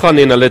ingegaan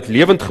en hulle het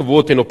lewend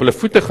geword en op hulle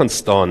voete gaan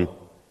staan.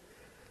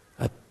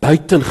 'n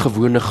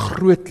Buitengewone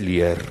groot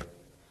leer.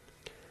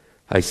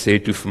 Hy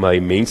sê toe vir my,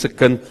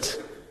 mensekind,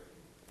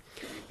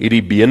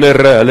 hierdie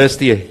beenere, hulle is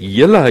die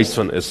hele huis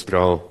van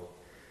Israel.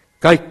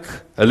 Kyk,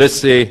 hulle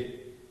sê,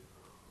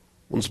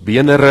 ons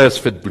beenere is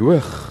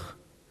verdroog.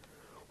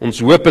 Ons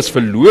hoop is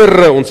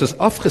verlore, ons is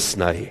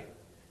afgesny.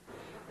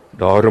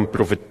 Daarom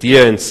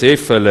profeteer en sê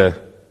vir hulle,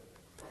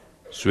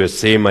 so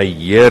sê my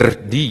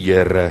Heer die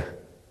Here,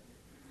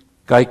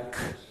 kyk,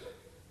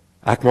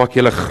 ek maak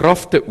julle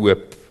grafte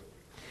oop,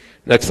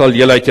 en ek sal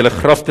julle uit julle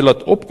grafte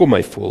laat opkom,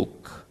 my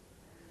volk.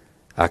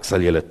 Ek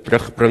sal julle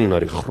terugbring na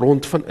die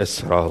grond van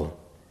Israel.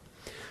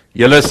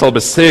 Julle sal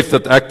besef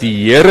dat ek die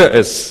Here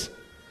is,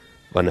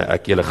 wanneer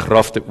ek julle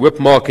grafte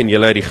oopmaak en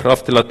julle uit die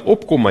grafte laat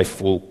opkom, my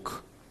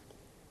volk.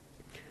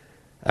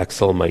 Ek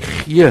sal my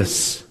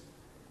gees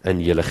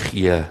in julle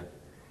gee,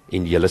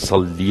 en julle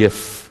sal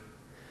leef.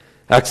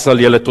 Ek sal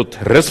julle tot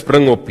rus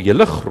bring op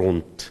julle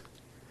grond.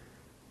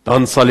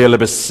 Dan sal julle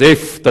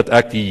besef dat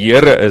ek die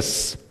Here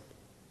is.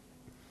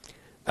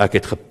 Ek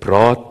het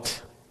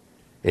gepraat,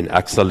 en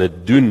ek sal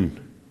dit doen.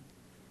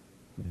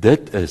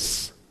 Dit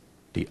is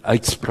die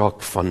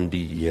uitspraak van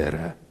die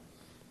Here.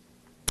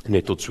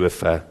 Net tot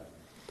sover.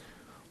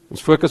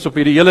 Ons fokus op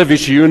hierdie hele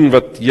visioen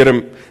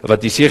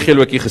wat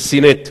Esegiel ook hier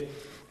gesien het,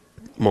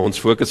 maar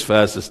ons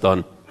fokusvers is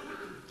dan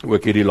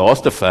ook hierdie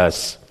laaste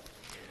vers,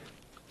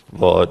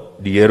 waar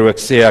die Here ook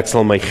sê, ek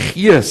sal my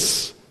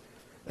gees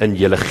in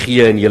julle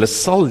gee en julle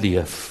sal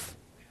leef.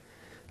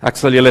 Ek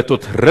sal julle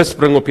tot rus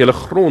bring op julle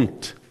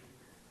grond.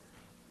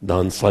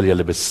 Dan sal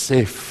julle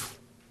besef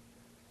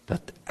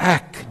dat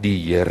ek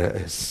die Here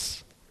is.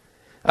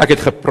 Ek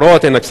het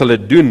gepraat en ek sal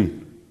dit doen.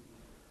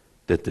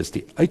 Dit is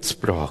die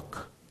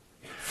uitspraak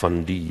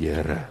van die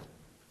Here.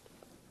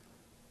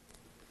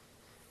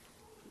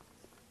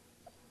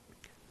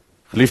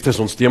 Geliefdes,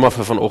 ons tema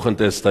vir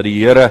vanoggend is dat die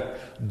Here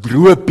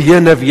droë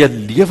bene weer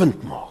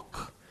lewend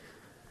maak.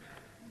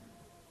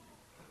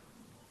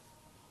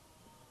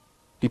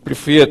 Die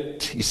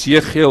profeet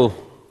Jesegiel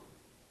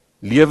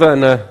lewe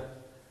in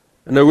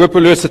 'n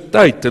hopelose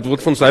tyd. Dit word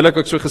vir ons heilig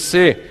ook so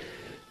gesê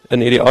in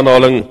hierdie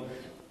aanhaling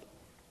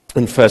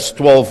in vers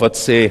 12 wat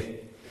sê,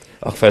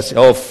 vers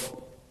 11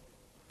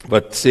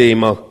 wat sê,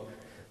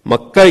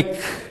 maar kyk,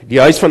 die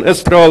huis van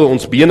Israel,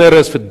 ons bene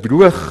is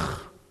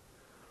verdroog,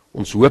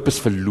 ons hoop is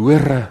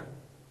verlore,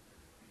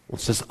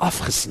 ons is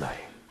afgesny.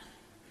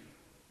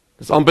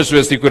 Dis amper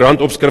soos die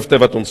koerantopskrifte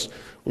wat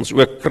ons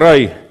ook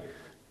kry,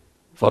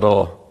 wat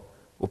daar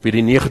op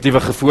hierdie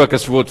negatiewe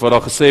gefokus word, wat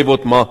daar gesê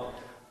word,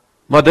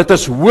 maar dit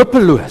is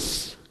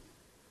hopeloos.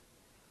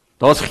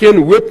 Daar's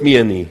geen hoop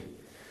meer nie.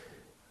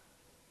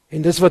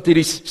 En dis wat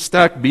hierdie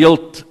sterk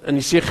beeld in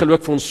die Jesegiel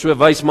ook vir ons so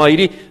wys, maar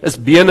hierdie is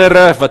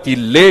benere wat hier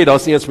lê,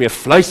 daar's nie eens meer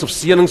vleis of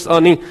senings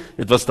aan nie.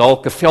 Dit was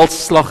dalk 'n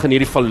veldslag in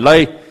hierdie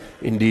vallei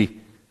en die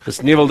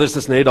gesneuweldes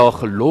is net daar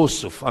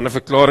gelos, of ander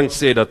verklaring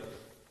sê dat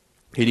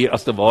hierdie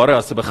as te ware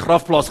as 'n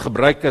begrafplaas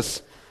gebruik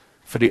is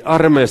vir die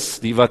armes,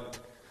 die wat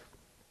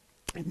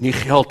nie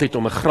geld het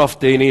om 'n graf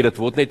te hê nie. Dit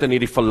word net in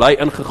hierdie vallei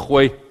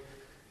ingegooi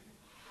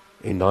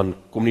en dan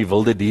kom die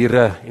wilde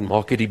diere en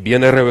maak die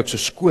benere ook so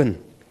skoon.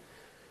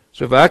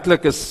 So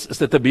werklik is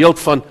dit 'n beeld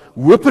van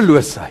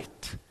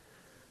hopeloosheid.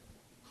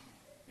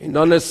 En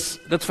dan is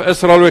dit vir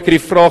Israel ook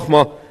hierdie vraag,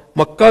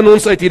 maar kan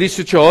ons uit hierdie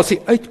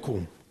situasie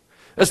uitkom?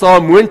 Is daar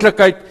 'n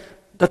moontlikheid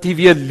dat hier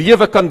weer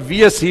lewe kan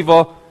wees, hier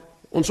waar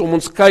ons om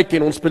ons kyk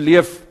en ons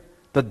beleef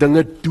dat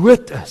dinge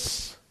dood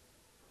is?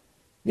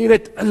 Nie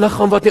net 'n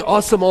liggaam wat nie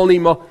asemhaal nie,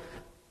 maar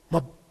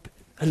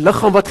 'n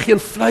liggaam wat geen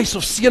vleis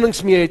of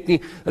senings meer het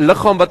nie, 'n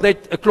liggaam wat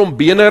net 'n klomp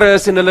benere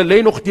is en hulle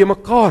lê nog te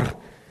mekaar.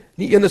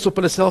 Nie een is op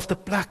hulle selfde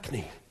plek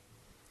nie.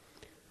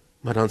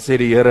 Maar dan sê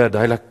die Here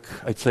duidelik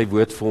uit sy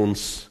woord vir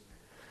ons,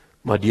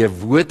 maar deur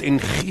woord en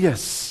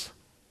gees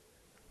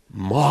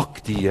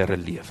maak die Here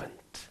lewend.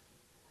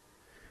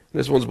 En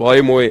dis vir ons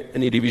baie mooi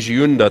in die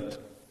visioen dat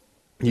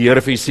die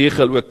Here vir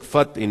Jesegiel ook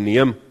vat en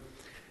neem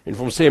en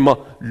vir hom sê, maar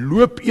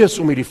loop eers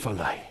om hierdie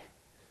vallei.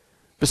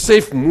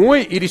 Besef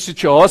mooi hierdie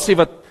situasie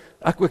wat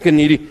ek ook in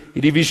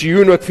hierdie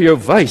visioen ook vir jou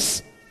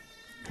wys.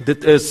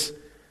 Dit is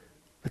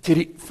dat jy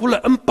die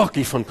volle impak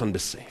hiervan kan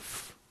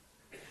besef.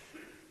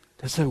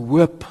 Dis 'n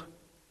hoop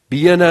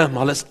bene, maar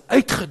hulle is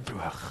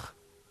uitgedroog.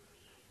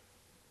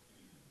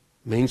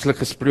 Menslik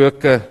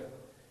gesproke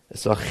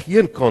is daar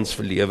geen kans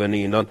vir lewe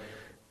nie. En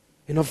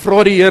dan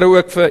vra die Here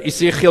ook vir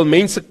Jesegiel,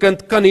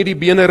 mensekind, kan hierdie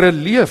benere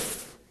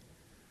leef?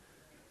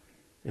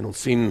 En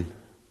ons sien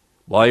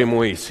baie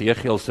mooi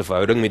Jesegiel se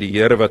verhouding met die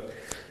Here wat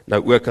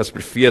nou ook as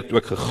profeet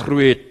ook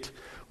gegroei het,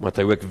 omdat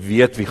hy ook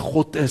weet wie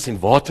God is en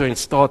waartoe hy in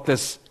staat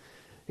is.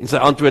 En sy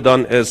antwoord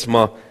dan is,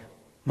 maar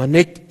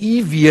net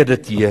U weet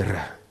dit,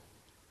 Here.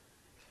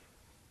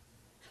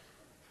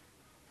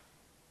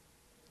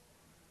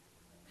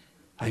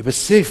 Hy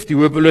besef die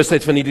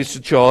hopeloosheid van hierdie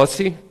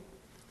situasie.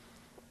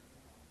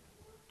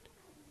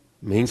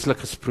 Menslik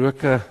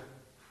gesproke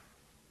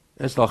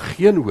is daar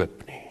geen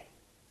hoop nie.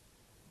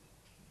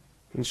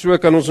 En so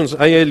kan ons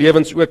eie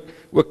lewens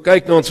ook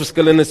kyk na ons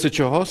verskillende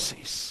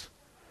situasies.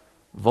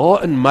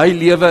 Waar in my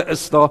lewe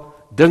is daar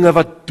dinge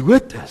wat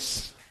dood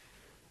is?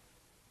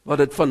 Wat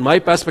dit van my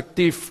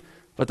perspektief,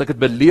 wat ek het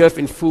beleef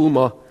en voel,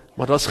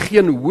 maar daar's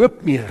geen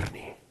hoop meer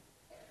nie.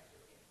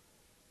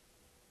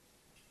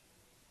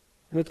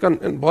 En dit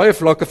kan in baie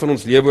vlakke van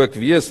ons lewe ook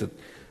wees. Dit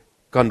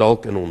kan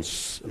dalk in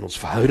ons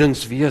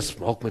verhoudings wees,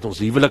 maak met ons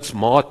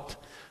huweliksmaat,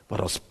 waar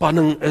daar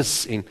spanning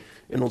is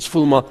en ons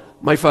voel, maar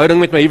my verhouding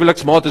met my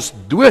huweliksmaat is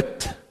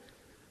dood.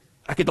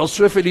 Ek het al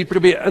soveel hier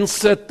probeer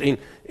insit en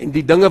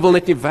die dinge wil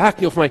net nie werk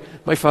nie, of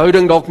my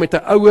verhouding dalk met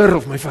 'n ouer,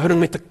 of my verhouding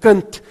met 'n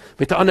kind,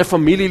 met 'n ander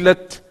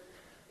familielid.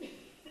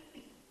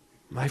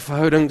 My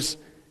verhoudings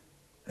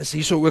is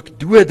hierso ook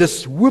dood,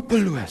 dis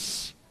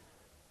hopeloos.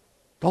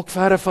 Dalk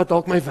verder vat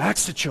dalk my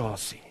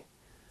werksituasie.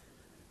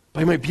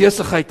 By my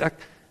besigheid,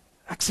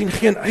 ek sien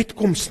geen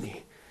uitkoms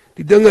nie.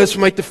 Die dinge is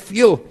vir my te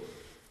veel.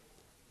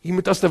 Hier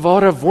moet as te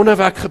ware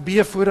wonderwerk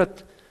gebeur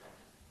voordat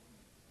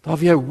daar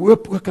weer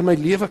hoop ook in my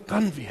lewe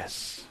kan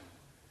wees.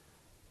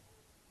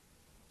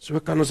 So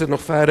kan ons dit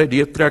nog verder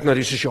deurtrek na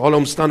die sosiale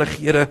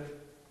omstandighede.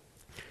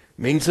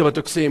 Mense wat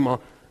ook sê, maar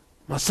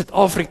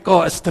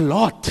Suid-Afrika is te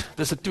laat.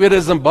 Dis 'n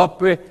tweede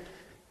Zimbabwe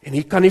en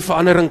hier kan nie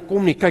verandering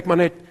kom nie. Kyk maar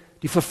net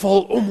die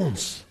verval om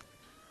ons.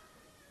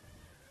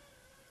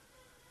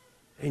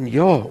 En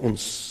ja,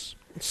 ons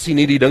sien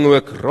hierdie dinge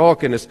ook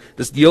raak en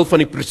dis deel van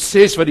die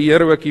proses wat die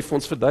Here ook hier vir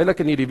ons verduidelik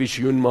in hierdie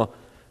visioen,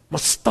 maar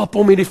stap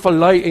om hierdie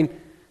vallei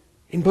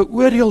en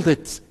beoordeel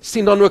dit.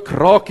 Sien dan ook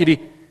raak hierdie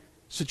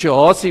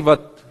situasie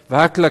wat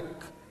werklik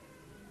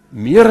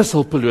meer as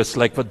hulpeloos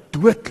lyk, wat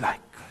dood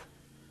lyk.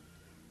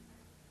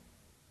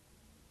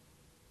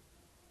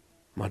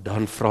 Maar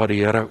dan vra die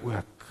Here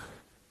ook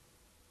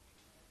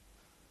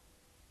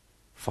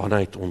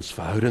vanuit ons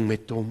verhouding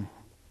met hom,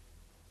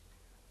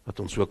 wat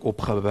ons ook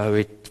opgebou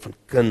het van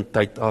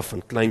kindtyd af,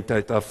 van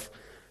kleintyd af,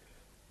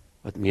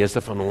 wat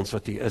meeste van ons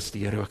wat hier is,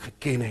 die Here ook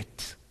geken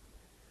het.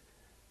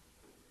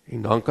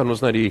 En dan kan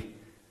ons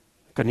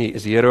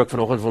is die Here ook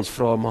vanoggend vir ons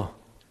vra, maar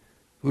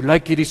hoe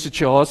lyk hierdie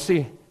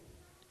situasie?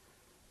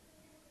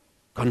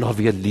 Kan daar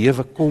weer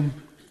lewe kom?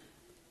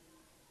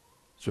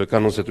 So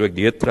kan ons dit ook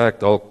deurtrek,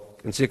 dalk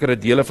in sekere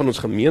dele van ons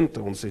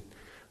gemeente, ons het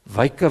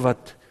wyke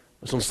wat,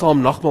 as ons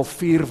saam nagmaal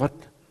vier,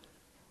 wat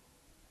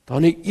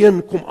daar nie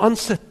een kom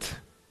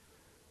aansit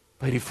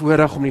by die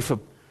voorreg om die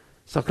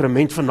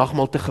sakrament van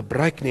nagmaal te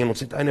gebruik nie, en ons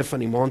het einde van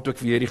die maand ook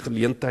weer die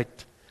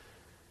geleentheid.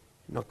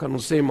 En dan kan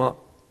ons sê,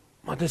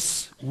 maar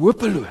dis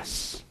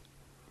hopeloos.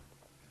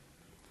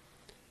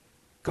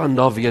 Kan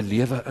daar weer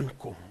lewe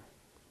inkom?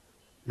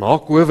 Na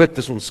COVID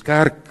is ons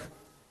kerk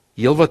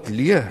heel wat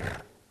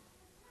leer.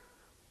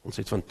 Ons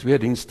het van 2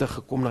 dienste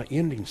gekom na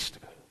 1 diens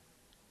toe.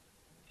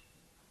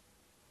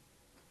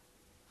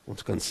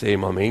 Ons kan sê,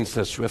 maar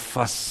mense is so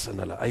vas in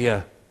hulle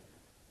eie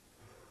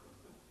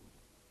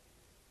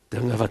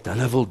dinge wat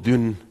hulle wil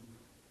doen.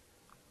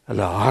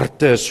 Hulle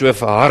harte is so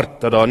verhard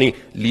dat daar nie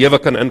lewe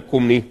kan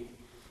inkom nie.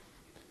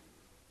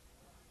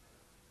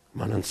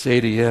 Maar dan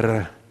sê die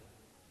Here,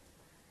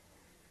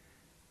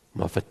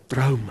 maar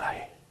vertrou my.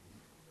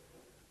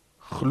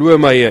 Glo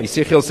my.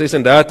 Esegiel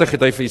 36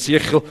 het hy vir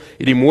Esegiel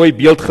hierdie mooi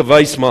beeld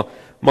gewys,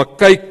 maar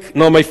kyk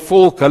na my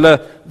volk, hulle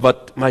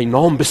wat my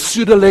naam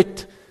besoedel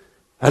het,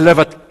 hulle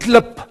wat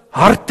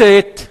klipharte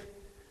het.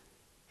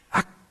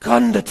 Ek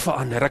kan dit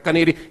verander. Ek kan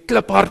hierdie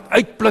kliphart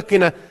uitpluk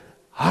en 'n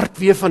hart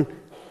weer van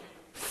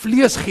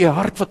vlees gee,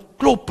 hart wat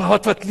klop,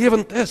 hart wat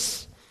lewend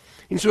is.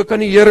 En so kan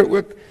die Here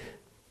ook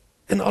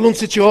in al ons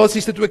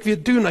situasies dit ook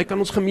weer doen. Hy kan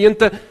ons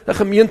gemeente 'n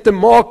gemeente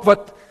maak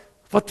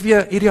wat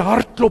weer hierdie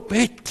hartklop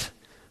het,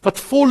 wat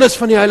vol is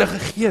van die Heilige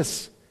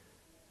Gees,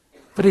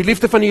 vir die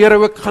liefde van die Here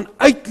ook gaan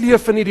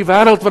uitleef in hierdie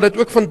wêreld wat dit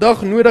ook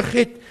vandag nodig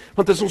het,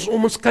 want as ons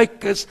om ons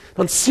kyk is,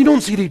 dan sien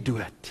ons hierdie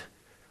dood.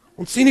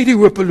 Ons sien hierdie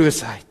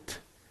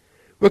hopeloosheid.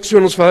 Ook so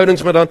in ons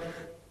verhoudings, maar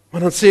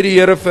dan sê die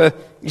Here vir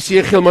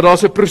Esegiel, maar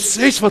daar's 'n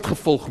proses wat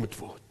gevolg moet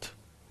word.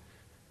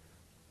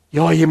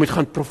 Ja, jy moet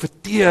gaan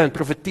profeteer, en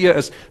profeteer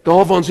is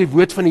daar waar ons die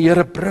woord van die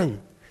Here bring.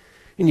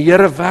 En die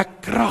Here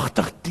werk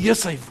kragtig deur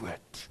sy woord.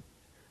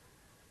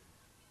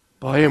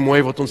 Baie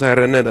mooi wat ons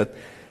herinner dat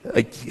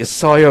uit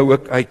Jesaja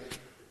ook uit,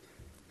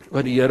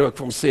 wat die Here ook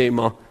vir hom sê,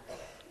 maar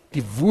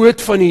die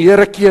woord van die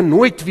Here keer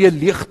nooit weer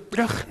leeg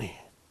terug nie.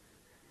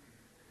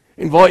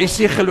 En waar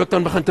Esegiel ook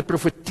dan begin te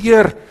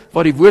profeteer,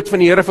 waar die woord van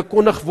die Here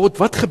verkondig word,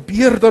 wat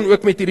gebeur dan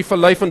ook met hierdie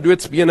vallei van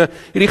doodsbene?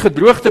 Hierdie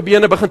gedroogde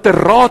bene begin te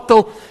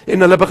ratel,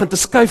 en hulle begin te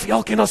skuif,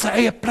 elkeen na sy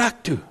eie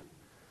plek toe.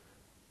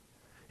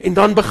 En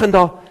dan begin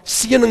daar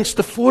seënings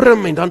te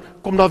vorm, en dan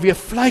kom daar weer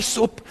vleis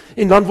op,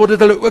 en dan word dit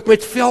hulle ook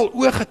met vel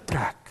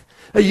oorgetrek.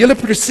 'n Hele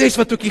proses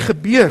wat ook hier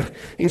gebeur,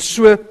 en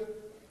so,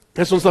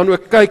 as ons dan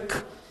ook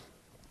kyk,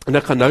 en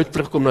ek gaan nou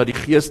terugkom na die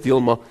geesdeel,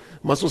 maar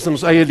as ons in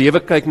ons eie lewe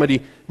kyk, maar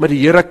die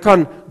Here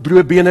kan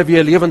droë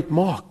weer lewend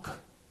maak.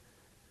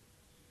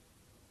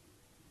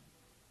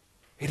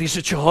 Hierdie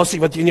situasie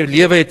wat jy in jou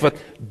lewe het, wat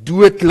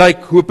dood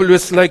lyk,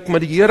 hopeloos lyk, maar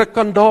die Here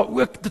kan daar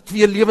ook dit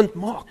weer lewend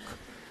maak.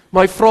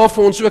 Maar hy vra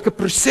vir ons ook 'n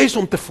proses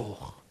om te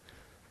volg.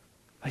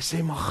 Hy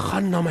sê, maar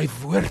gaan na my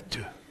woord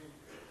toe.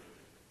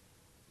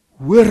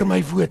 Hoor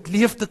my woord,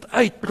 leef dit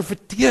uit,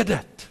 profeteer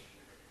dit.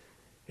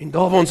 En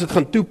daar waar ons dit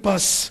gaan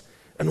toepas,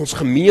 in ons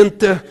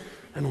gemeente,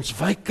 in ons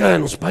wyke,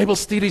 in ons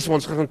Bybelstudies, waar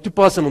ons gaan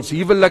toepas in ons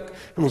huwelik,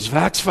 in ons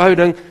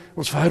werksverhouding,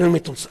 ons verhouding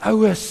met ons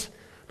ouers,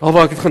 daar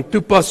waar ek dit gaan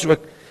toepas ook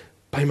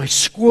by my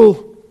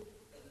skool,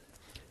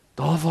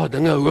 daar waar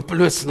dinge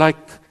hopeloos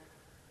lyk,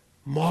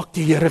 maak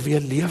die Here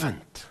weer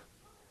lewend.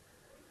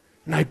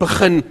 En hy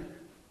begin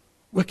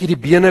ook hierdie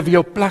bene weer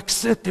op plek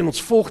sit, en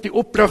ons volg die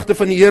opdragte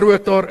van die Here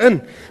ook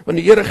daarin, want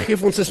die Here gee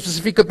ons 'n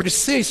spesifieke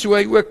proses, hoe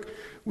hy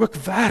ook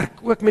werk,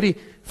 ook met die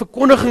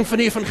verkondiging van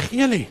die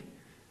evangelie.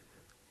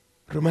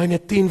 Romeine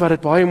 10 wat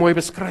dit baie mooi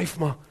beskryf,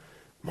 maar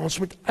ons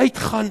moet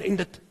uitgaan en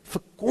dit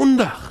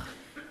verkondig.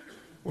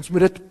 Ons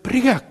moet dit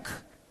preek.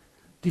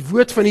 Die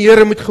woord van die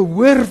Here moet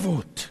gehoor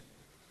word.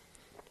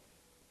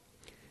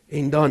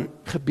 En dan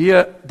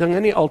gebeur dinge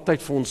nie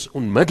altyd vir ons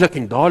onmiddellik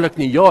en dadelik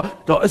nie. Ja,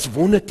 daar is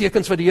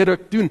wondertekens wat die Here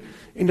ook doen,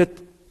 en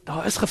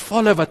daar is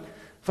gevalle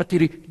wat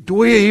hierdie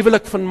dooie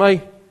huwelik van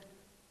my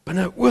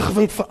binne 'n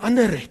oogwink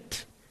verander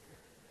het.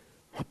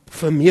 Maar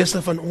vir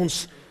meeste van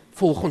ons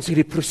volg ons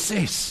hierdie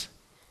proses,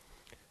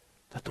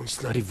 dat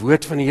ons na die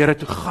woord van die Here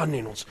toe gaan,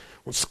 en ons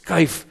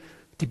skuif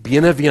die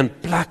bene weer in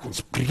plek,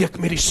 ons breek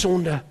met die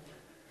sonde,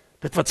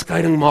 dit wat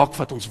skeiding maak,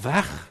 vat ons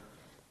weg,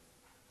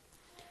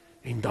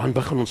 en dan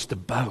begin ons te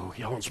bou.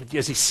 Ja, ons moet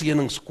eers die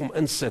seënings kom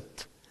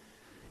insit,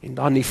 en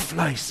dan die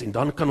vleis, en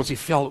dan kan ons die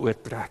vel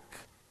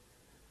oortrek.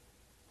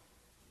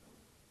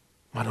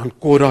 Maar dan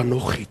kom daar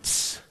nog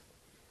iets.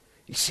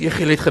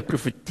 Esegiel het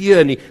geprofeteer,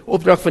 en die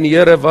opdrag van die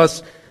Here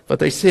was,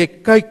 wat hy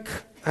sê, kyk,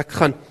 ek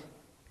gaan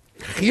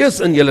Gees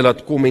in julle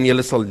laat kom, en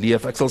julle sal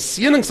leef. Ek sal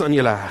seënings aan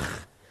julle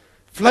heg,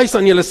 vleis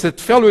aan julle sit,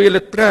 vel oor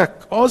julle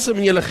trek, asem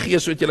in julle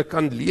gees, sodat julle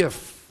kan leef.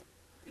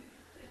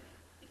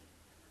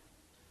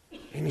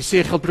 En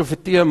Esegiel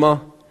profeteer, maar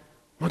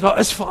daar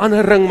is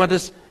verandering, maar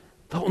dis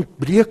daar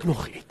ontbreek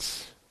nog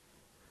iets.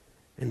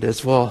 En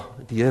dis waar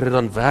die Here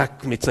dan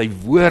werk met sy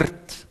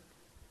woord,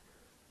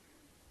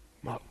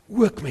 maar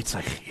ook met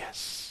sy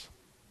gees.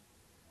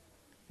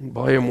 En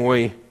baie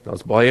mooi,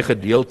 daar's baie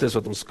gedeeltes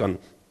wat ons kan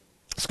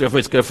skrif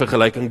met skrif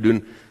vergelyking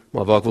doen,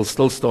 maar waar ek wil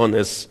stil staan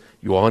is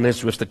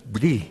Johannes hoofstuk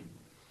 3,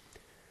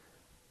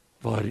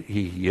 waar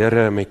die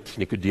Here met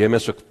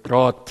Nikodemus ook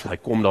praat. Hy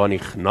kom daar in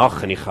die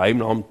nag in die geheim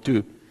na hom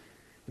toe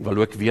en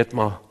wil ook weet,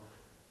 maar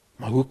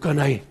hoe kan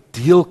hy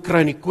deel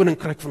kry in die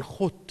koninkryk van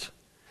God?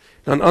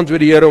 Dan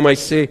antwoord die Here hy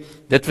sê,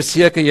 dit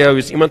verseker jou,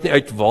 as iemand nie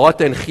uit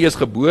water en gees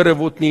gebore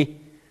word nie,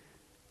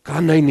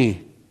 kan hy nie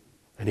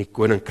in die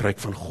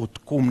koninkryk van God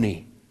kom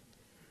nie.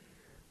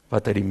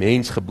 Wat uit die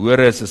mens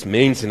gebore is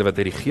mens, en wat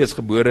uit die gees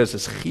gebore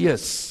is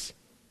gees.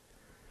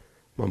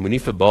 Maar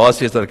moenie verbaas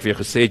wees dat ek vir jou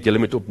gesê het,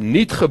 julle moet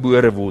opnuut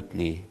gebore word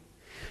nie.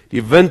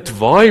 Die wind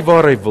waai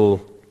waar hy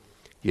wil,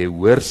 jy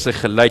hoor sy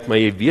geluid,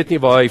 maar jy weet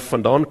nie waar hy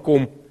vandaan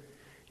kom,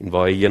 en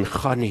waar hy heen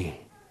gaan nie.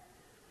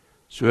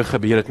 So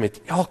gebeur dit met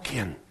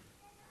elkeen,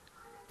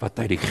 wat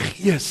uit die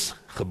gees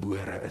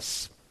gebore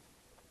is.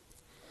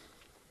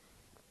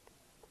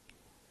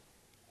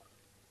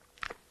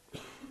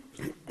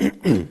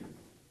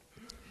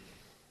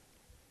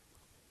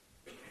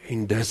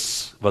 En dis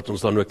wat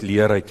ons dan ook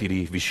leer uit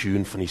hierdie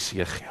visioen van die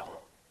Segel.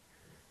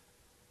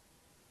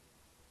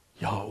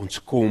 Ja, ons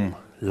kom,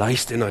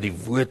 luister na die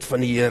woord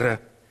van die Here,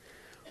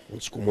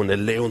 ons kom onder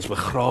lê, ons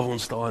begrawe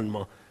ons daarin,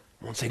 maar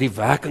ons het die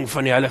werking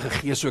van die Heilige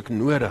Gees ook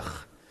nodig.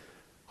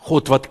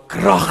 God wat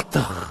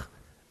kragtig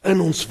in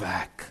ons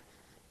werk.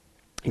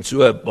 En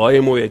so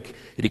baie mooi,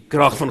 die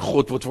krag van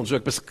God word vir ons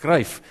ook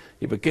beskryf,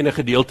 die bekende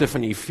gedeelte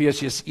van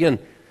Efesiërs 1,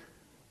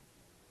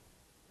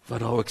 wat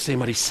daar ook sê,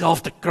 maar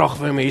dieselfde krag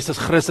waarmee Jesus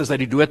Christus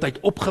uit die dood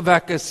uit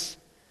opgewek is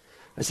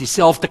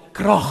dieselfde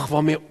krag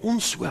waarmee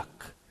ons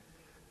ook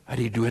uit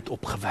die dood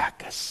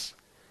opgewek is.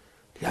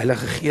 Die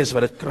Heilige Gees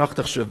wat dit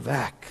kragtig so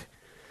werk.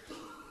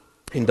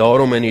 En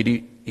daarom in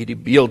hierdie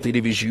beeld,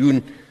 hierdie visioen,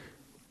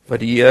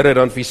 wat die Here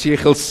dan vir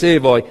Segel sê,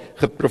 waar hy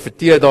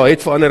geprofeteer, daar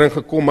het verandering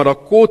gekom, maar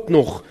daar kort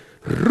nog,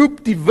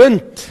 roep die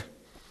wind.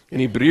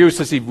 In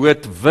Hebreëus is die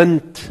woord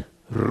wind,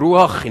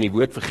 ruach, en die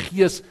woord vir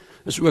gees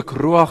is ook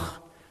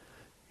ruach.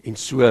 En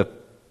so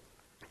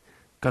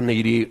kan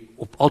hierdie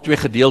op al twee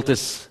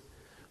gedeeltes,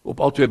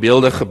 op al twee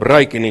beelde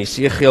gebruik, en in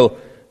Segel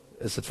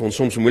is dit vir ons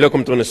soms moeilik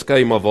om te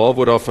onderskei, maar waar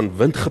word daar van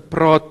wind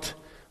gepraat,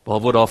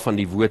 waar word daar van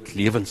die woord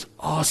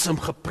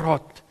lewensasem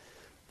gepraat,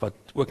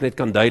 wat ook net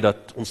kan dui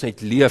dat ons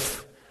net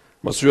leef,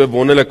 maar so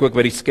wonderlik ook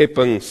by die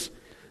skepings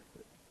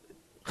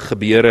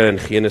gebeure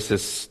in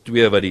Genesis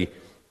 2, waar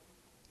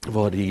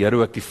die Here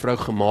ook die vrou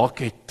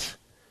gemaak het,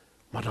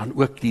 maar dan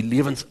ook die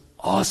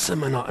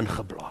lewensasem in haar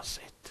ingeblaas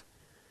het.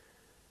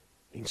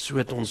 En so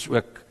het ons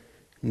ook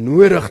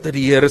nodig dat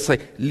die Here sy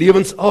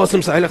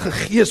lewensasem, sy Heilige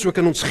Gees ook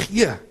in ons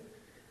gee,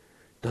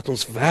 dat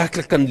ons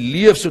werklik kan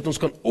leef, sodat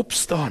ons kan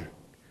opstaan,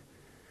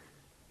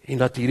 en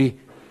dat hierdie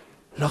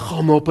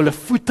liggame op hulle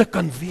voete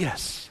kan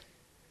wees.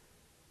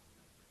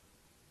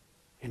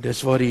 En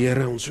dis waar die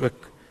Here ons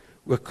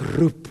ook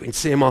roep, en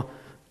sê maar,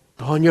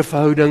 daar in jou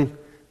verhouding,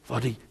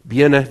 waar die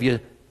bene weer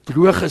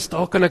droog is,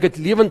 daar kan ek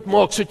het lewend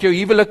maak, sodat jou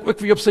huwelik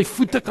ook weer op sy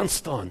voete kan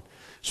staan,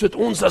 sodat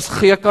ons as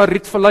GK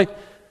Rietvallei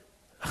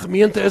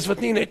gemeente is wat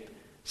nie net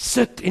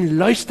sit en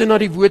luister na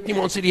die woord nie,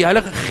 maar ons het die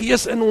Heilige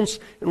Gees in ons,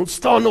 en ons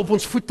staan op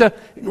ons voete,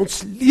 en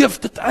ons leef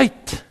dit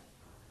uit.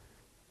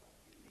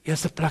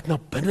 Eerste plek na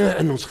binne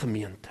in ons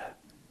gemeente,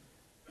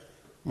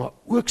 maar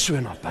ook so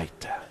na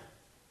buite.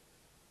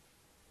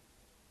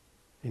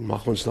 En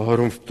mag ons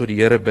daarom tot die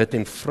Here bid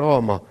en vra,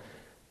 maar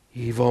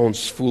hier waar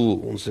ons voel,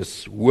 ons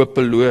is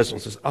hopeloos,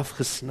 ons is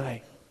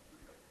afgesny,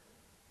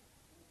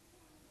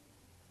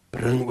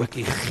 bring ook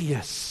die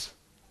Gees,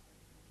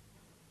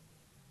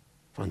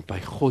 want by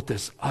God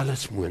is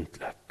alles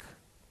moontlik.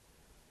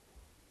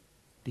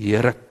 Die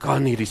Here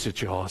kan hierdie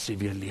situasie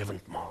weer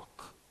lewend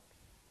maak.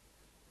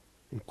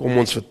 En kom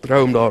ons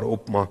vertrou hom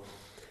daarop, maar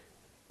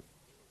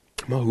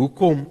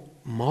hoekom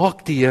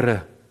maak die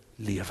Here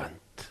lewend?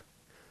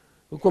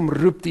 Hoekom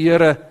roep die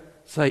Here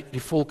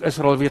die volk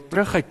Israel weer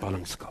terug uit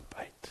ballingskap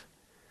uit?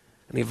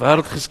 In die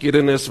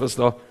wêreldgeskiedenis was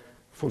daar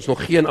vir ons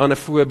nog geen ander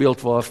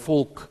voorbeeld waar 'n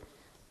volk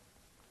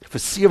vir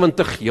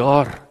 70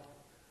 jaar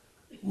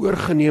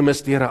oorgeneem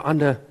is deur 'n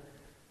ander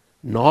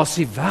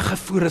nasie,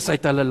 weggevoer is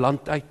uit hulle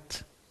land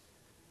uit.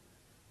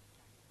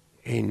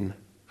 En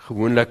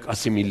gewoonlik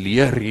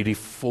assimileer hierdie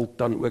volk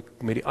dan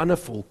ook met die ander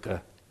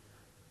volke.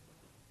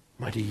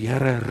 Maar die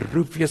Here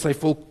roep weer sy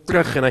volk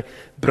terug, en hy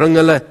bring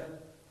hulle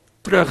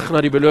terug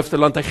na die beloofde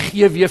land. Hy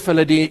gee weer vir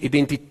hulle die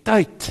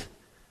identiteit,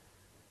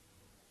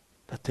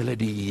 dat hulle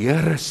die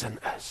Here se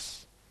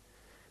is.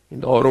 En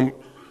daarom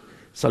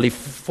sal die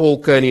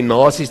volke en die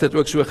nasies dit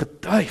ook so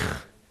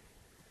getuig.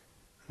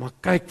 Maar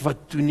kyk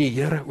wat doen die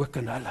Here ook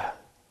in hulle.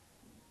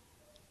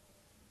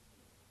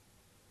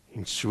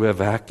 En so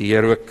werk die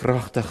Here ook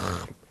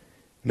kragtig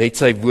met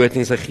sy woord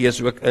en sy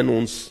Gees ook in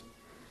ons.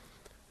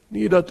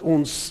 Nie dat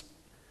ons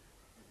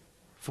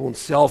vir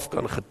onsself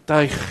kan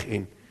getuig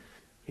en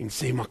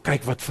sê, maar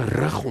kyk wat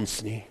verrig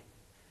ons nie.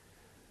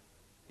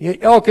 Nee,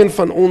 elkeen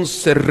van ons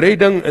se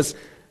redding is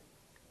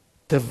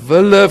te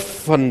wille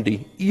van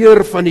die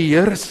eer van die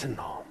Here se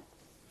naam.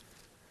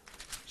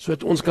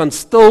 Sodat ons kan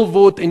stil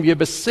word en weer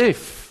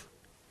besef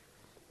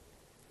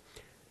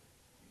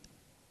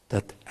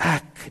dat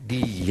ek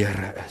die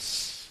Here is.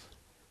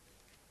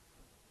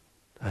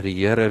 Dat die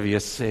Here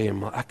weer sê,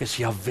 maar ek is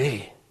Jahwe.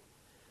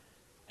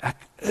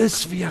 Ek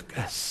is wie ek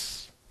is.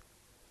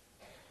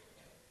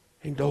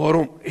 En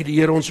daarom het die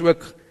Here ons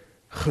ook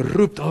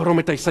geroep, daarom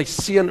het hy sy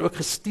seun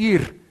ook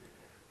gestuur,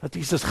 dat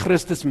Jesus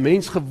Christus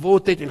mens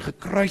geword het en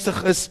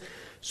gekruisig is,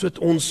 sodat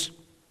ons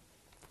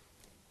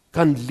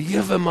kan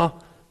lewe,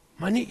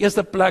 maar nie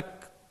eerste plek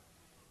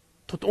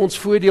tot ons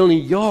voordeel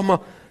nie, ja,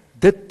 maar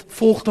dit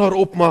volg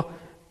daarop,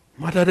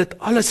 maar dat dit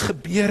alles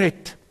gebeur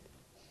het,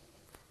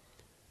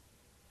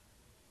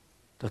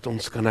 dat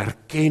ons kan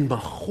erken,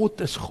 maar God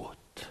is God.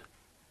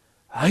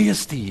 Hy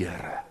is die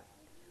Here.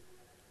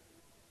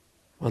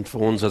 Want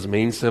vir ons as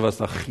mense was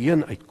daar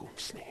geen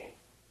uitkoms nie.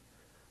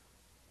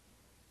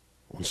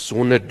 Ons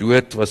sonde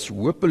dood was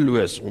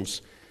hopeloos, ons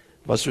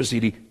was soos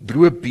hierdie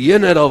droë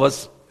bene, daar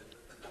was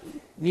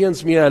nie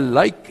eens meer 'n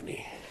lijk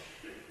nie.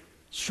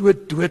 So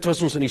dood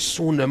was ons in die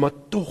sonde, maar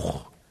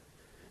tog,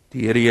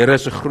 die Here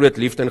se groot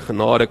liefde en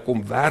genade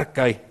kom werk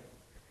hy,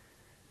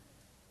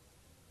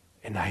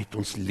 en hy het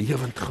ons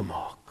lewend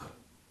gemaak,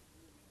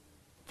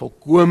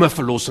 volkome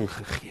verlossing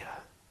gegee.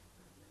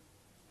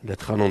 En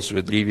dit gaan ons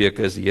so 3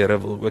 weke as die Here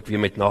wil ook weer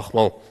met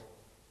nagmaal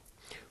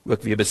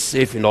ook weer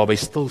besef en daarby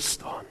stil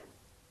staan.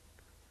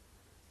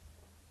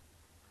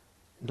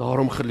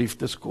 Daarom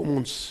geliefdes, kom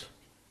ons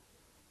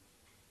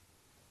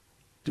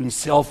doen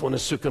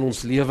selfondersoek in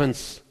ons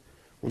lewens.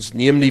 Ons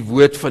neem die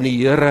woord van die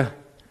Here.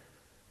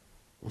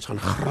 Ons gaan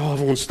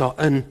grawe ons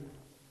daarin.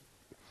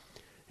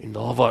 En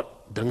daar waar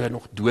dinge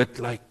nog dood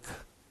lyk,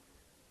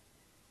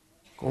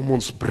 kom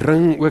ons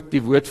bring ook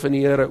die woord van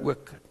die Here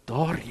ook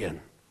daarheen.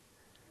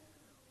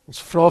 Ons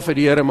vra vir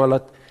die Here, maar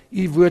laat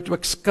u woord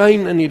ook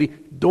skyn in hierdie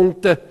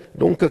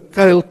donker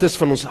kuiltes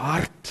van ons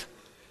hart,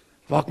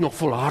 waar ek nog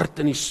volhard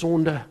in die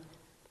sonde.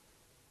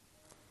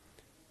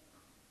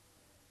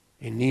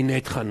 En nie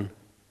net gaan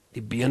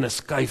die bene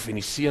skuif en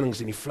die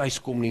senings en die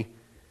vleis kom nie,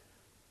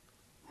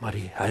 maar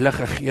die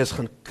Heilige Gees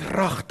gaan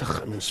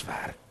kragtig in ons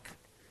werk.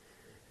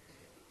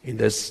 En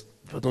dis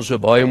wat ons so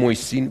baie mooi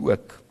sien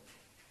ook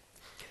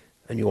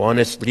in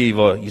Johannes 3,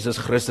 waar Jesus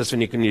Christus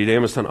van die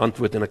Nikodemus dan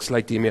antwoord, en ek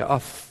sluit hiermee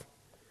af.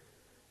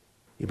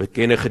 Die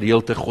bekende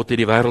gedeelte, God het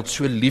die wêreld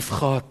so lief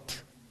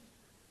gehad,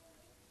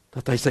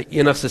 dat hy sy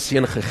enigste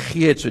seun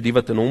gegee het, so die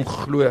wat in hom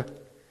glo,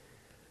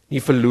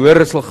 nie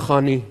verlore sal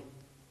gaan nie,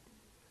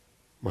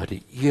 maar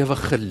die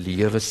ewige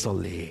lewe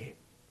sal hê.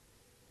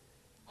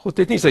 God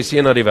het nie sy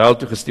seun na die wêreld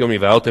toe gestuur om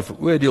die wêreld te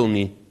veroordeel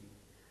nie,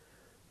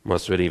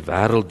 maar so die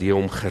wêreld deur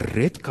hom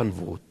gered kan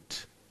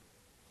word.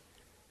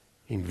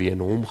 En wie in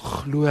hom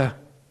glo,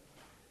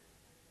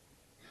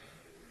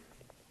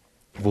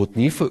 word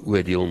nie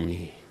veroordeel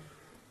nie.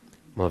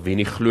 Maar wie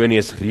nie glo nie,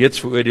 is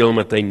reeds veroordeel,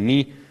 omdat hy nie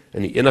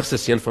in die enigste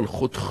seun van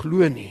God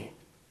glo nie.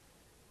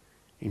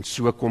 En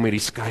so kom die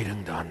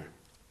skeiding dan.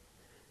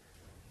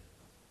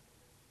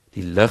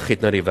 Die lig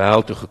het na die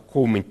wêreld toe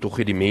gekom, en tog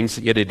het die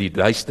mense eerder die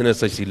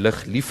duisternis as die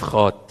lig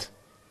liefgehad,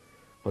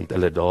 want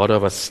hulle dade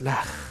was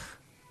sleg.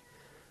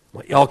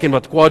 Maar elkeen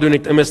wat kwaad doen,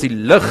 het immers die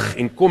lig,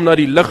 en kom na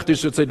die lig toe,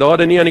 sodat sy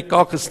dade nie aan die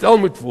kaak gestel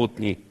moet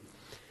word nie.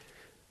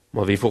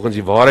 Maar wie volgens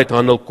die waarheid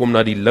handel, kom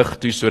na die lig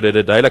toe, sodat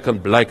dit duidelik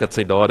kan blyk dat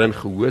sy dade in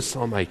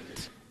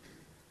gehoorsaamheid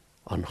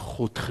aan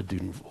God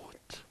gedoen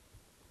word.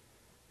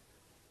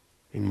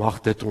 En mag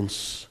dit ons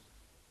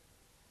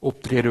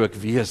optrede ook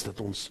wees,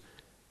 dat ons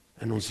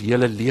in ons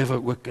hele lewe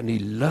ook in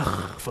die lig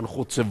van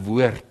God se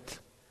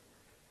woord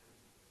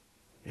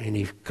en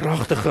die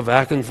kragtige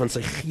werking van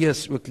sy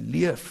Gees ook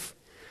leef.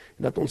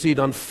 En dat ons nie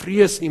dan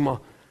vrees nie, maar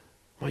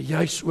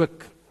juis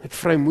ook met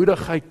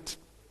vrymoedigheid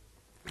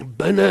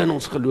binne in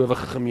ons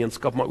gelowige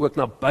gemeenskap, maar ook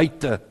na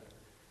buite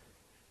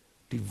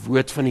die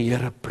woord van die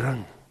Here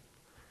bring.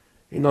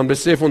 En dan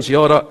besef ons,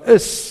 ja, daar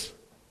is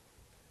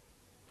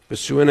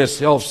persone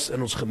selfs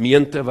in ons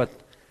gemeente wat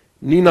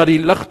nie na die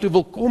lig toe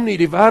wil kom nie.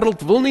 Die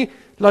wêreld wil nie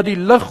laat die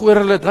lig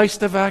oor hulle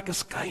duister werke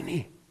skyn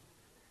nie.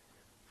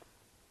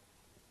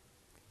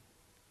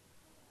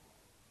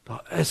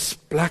 Daar is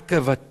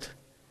plekke wat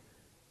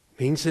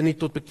mense nie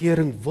tot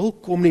bekering wil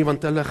kom nie,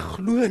 want hulle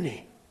glo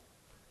nie.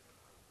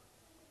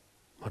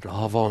 Maar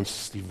daar waar ons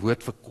die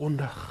woord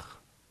verkondig,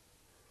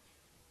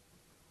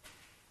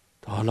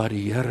 daar laat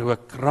die Here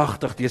ook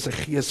kragtig deur sy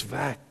Gees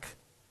werk,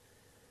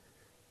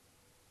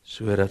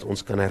 sodat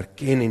ons kan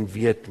erken en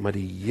weet, maar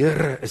die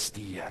Here is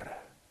die Here.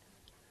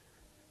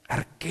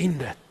 Erken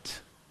dit.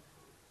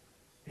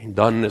 En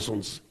dan is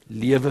ons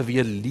lewe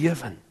weer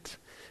lewend.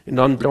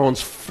 En dan dra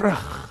ons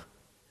vrug.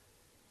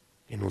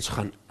 En ons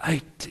gaan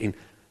uit en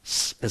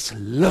is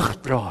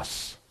ligdraers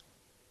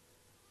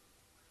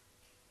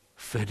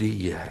vir die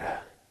Here.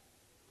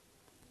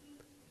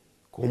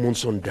 Kom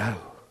ons onthou,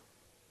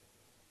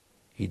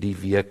 hierdie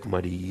week,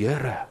 maar die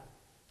Here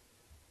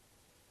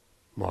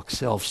maak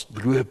selfs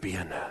droë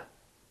bene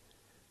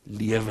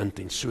lewend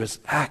en soos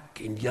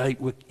ek en jy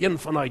ook een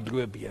van daai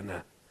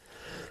droëbene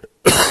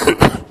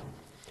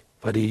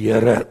wat die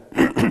Here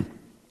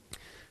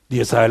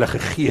deur sy Heilige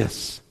Gees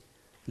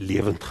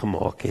lewend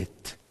gemaak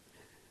het.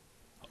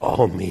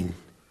 Amen.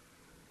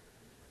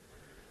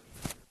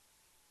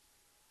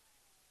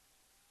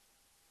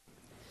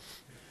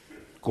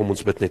 Kom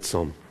ons bid net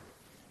saam.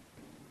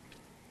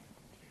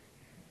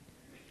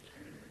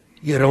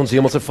 Here ons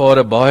hemelse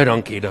Vader, baie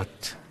dankie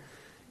dat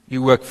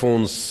U ook vir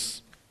ons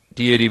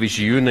deur die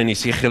visioen en die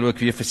siegel ook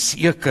weer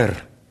verseker,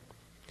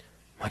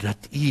 maar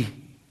dat U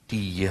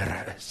die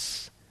Here is.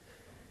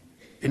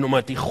 En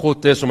omdat U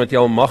God is, omdat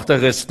U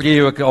almagtig is,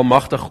 tree U ook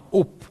almagtig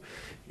op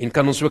en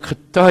kan ons ook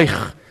getuig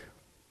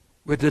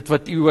oor dit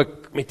wat U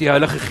ook met die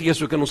Heilige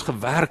Gees ook in ons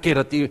gewerk het,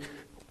 dat U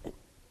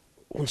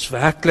ons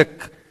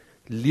werklik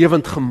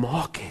lewend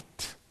gemaak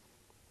het.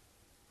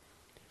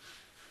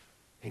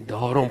 En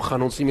daarom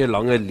gaan ons nie meer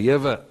langer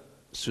lewe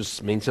soos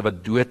mense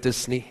wat dood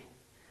is nie.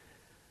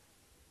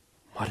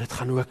 Maar dit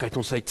gaan ook uit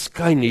ons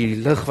uitskyn, die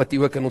lig wat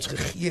U ook in ons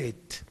gegee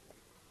het.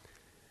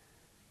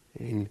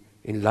 En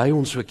lei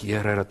ons ook,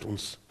 Here, dat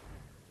ons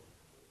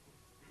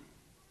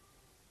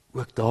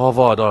ook daar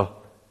waar daar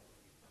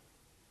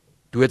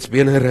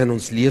doodsbenere in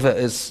ons lewe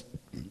is,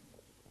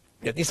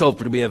 dit nie sal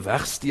probeer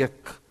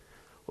wegsteek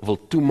of wil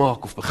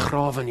toemaak of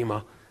begrawe nie,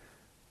 maar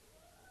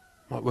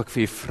ook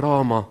vir U vra,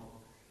 maar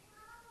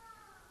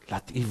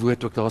laat U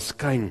woord ook daar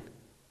skyn.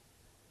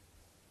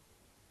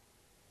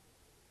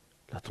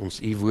 Laat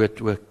ons U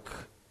woord ook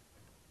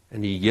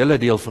in die hele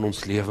deel van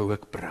ons lewe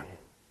ook bring.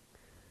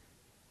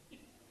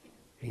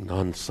 En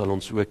dan sal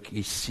ons ook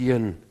U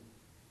seën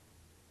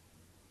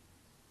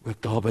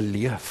ook daar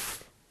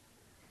beleef.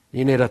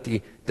 Nie net dat U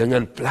dinge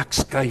in plek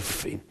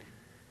skuif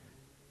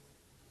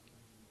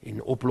en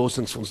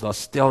oplossings ons daar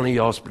stel nie,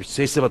 ja, as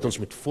prosesse wat ons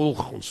moet volg,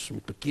 ons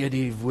moet bekeer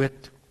die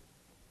woord,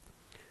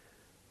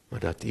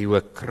 maar dat U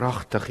ook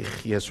kragtig die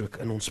Gees ook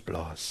in ons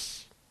plaas.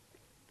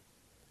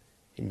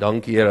 En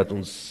dankie, Here, dat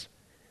ons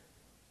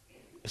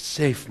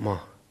besef,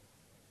 maar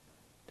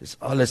dis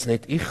alles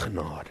net U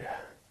genade.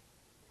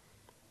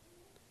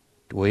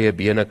 Dooie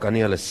bene kan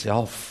nie hulle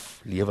self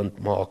lewend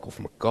maak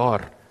of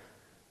mekaar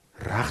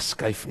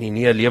regskuif nie.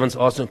 Nee,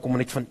 lewensasem kom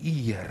net van U,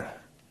 Here.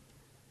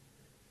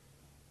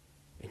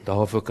 En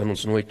daarvoor kan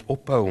ons nooit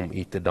ophou om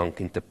U te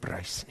dank en te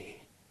prys nie.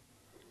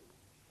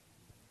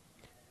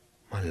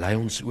 Maar lei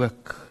ons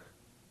ook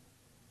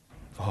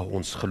waar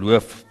ons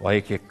geloof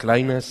baie keer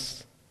klein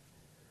is,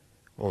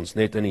 waar ons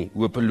net in die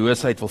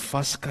hopeloosheid wil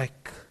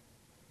vaskyk.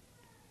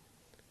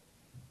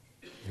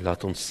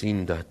 Laat ons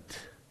sien dat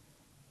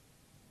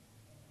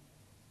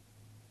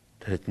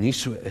dit nie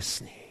so is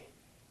nie.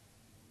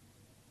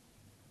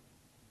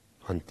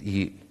 Want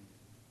U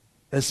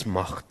is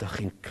magtig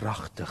en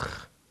kragtig.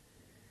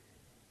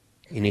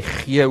 En U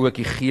gee ook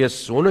die Gees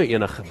sonder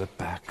enige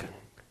beperking,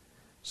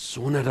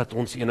 sonder dat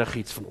ons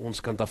enigiets van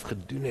ons kant af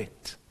gedoen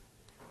het.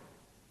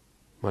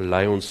 Maar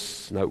lei ons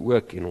nou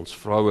ook en ons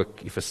vra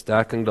ook die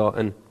versterking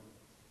daarin,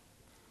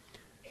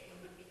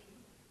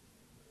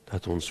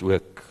 dat ons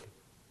ook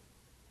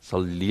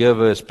sal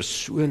lewe as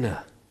persone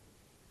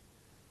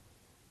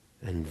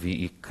in wie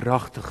U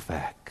kragtig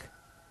werk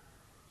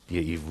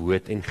deur U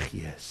woord en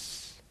Gees.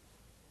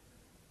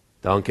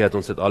 Dankie dat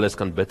ons dit alles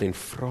kan bid en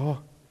vra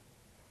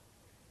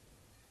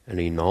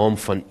in die naam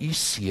van U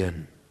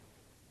Seun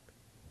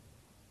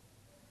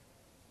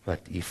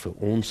wat U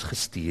vir ons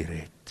gestuur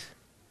het,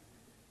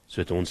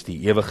 sodat ons die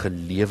ewige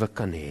lewe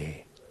kan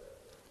hê.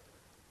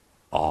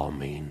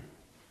 Amen.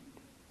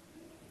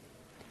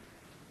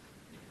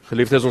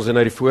 Geliefdes, ons is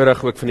nou die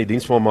voorreg ook van die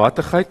diens van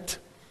barmhartigheid,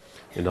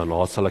 en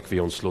daarna sal ek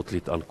weer ons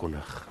slotlied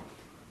aankondig.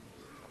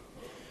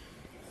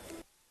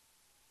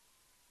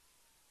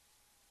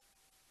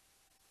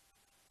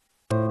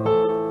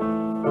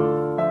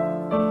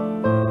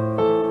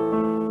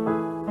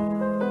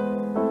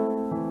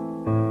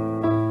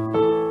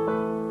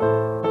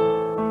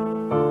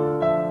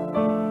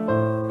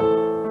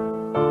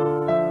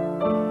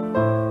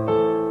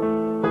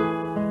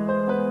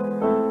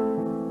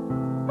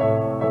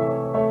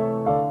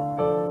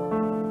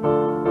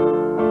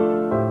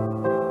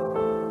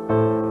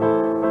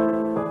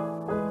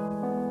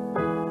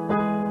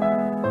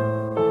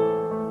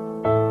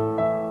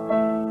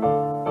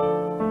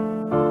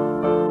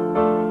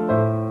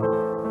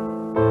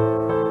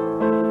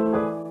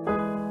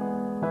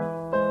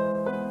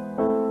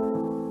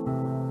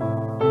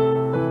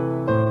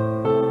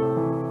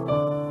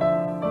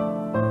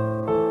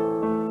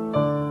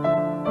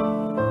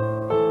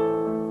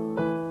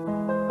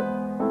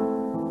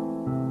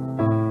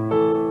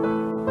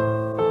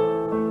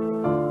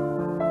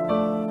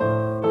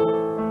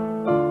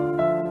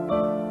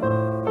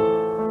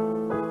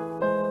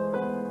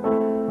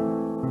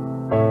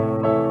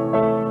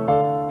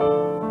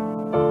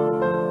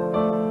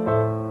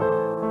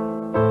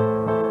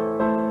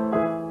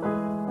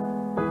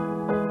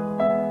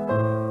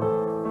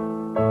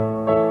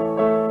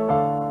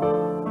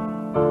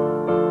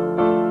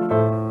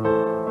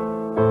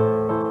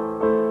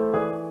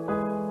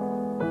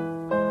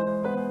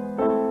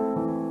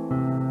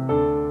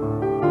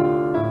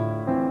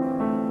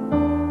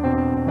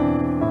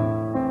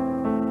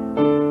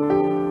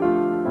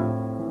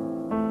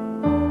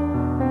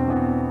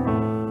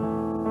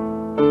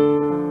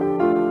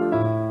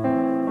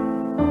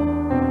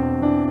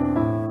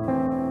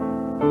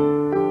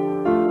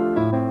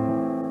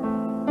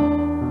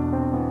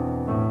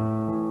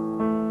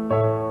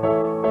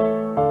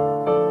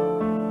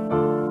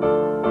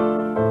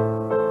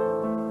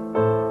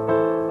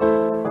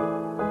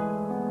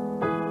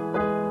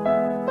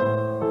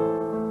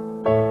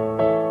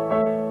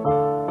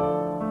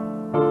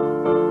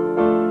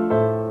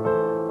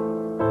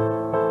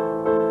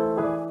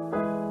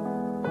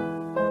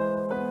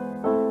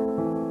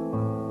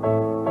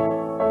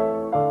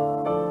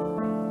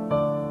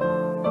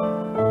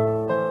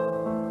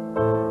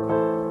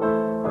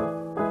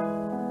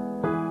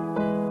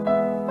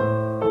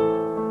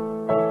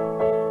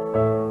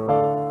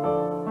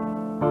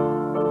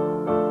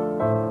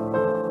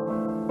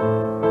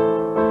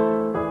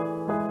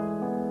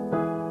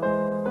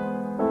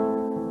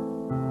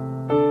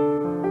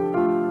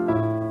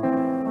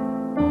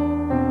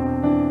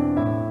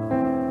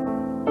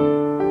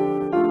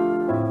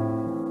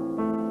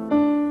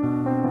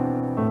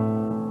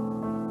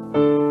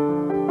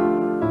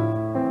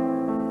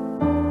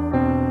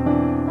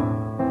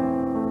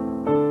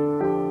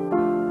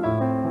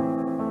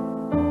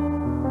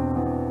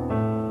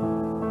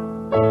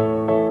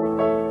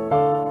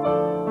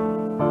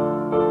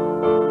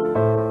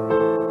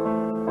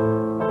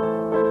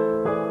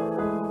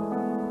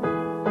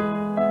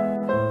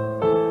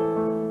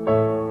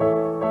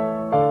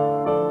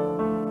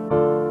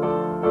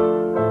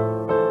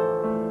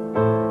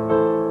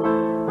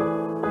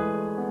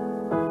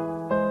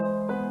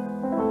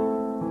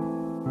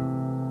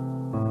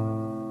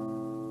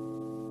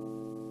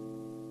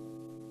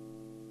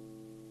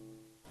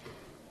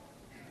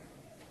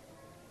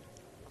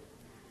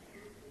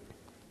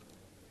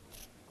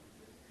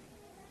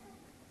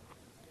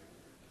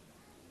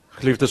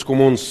 Geliefdes, kom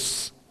ons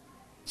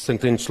sing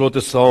ten slotte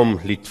saam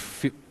lied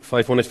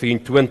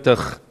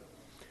 524,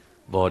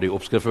 waar die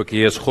opskrif ook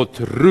hier is: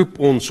 God roep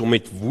ons om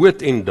met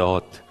woord en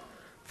daad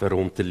vir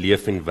hom te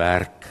leef en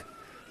werk.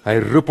 Hy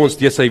roep ons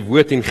deur sy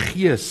woord en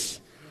gees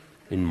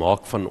en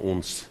maak van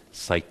ons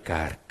sy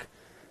kerk.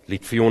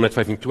 Lied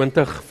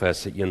 425,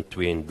 verse 1,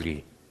 2 en 3.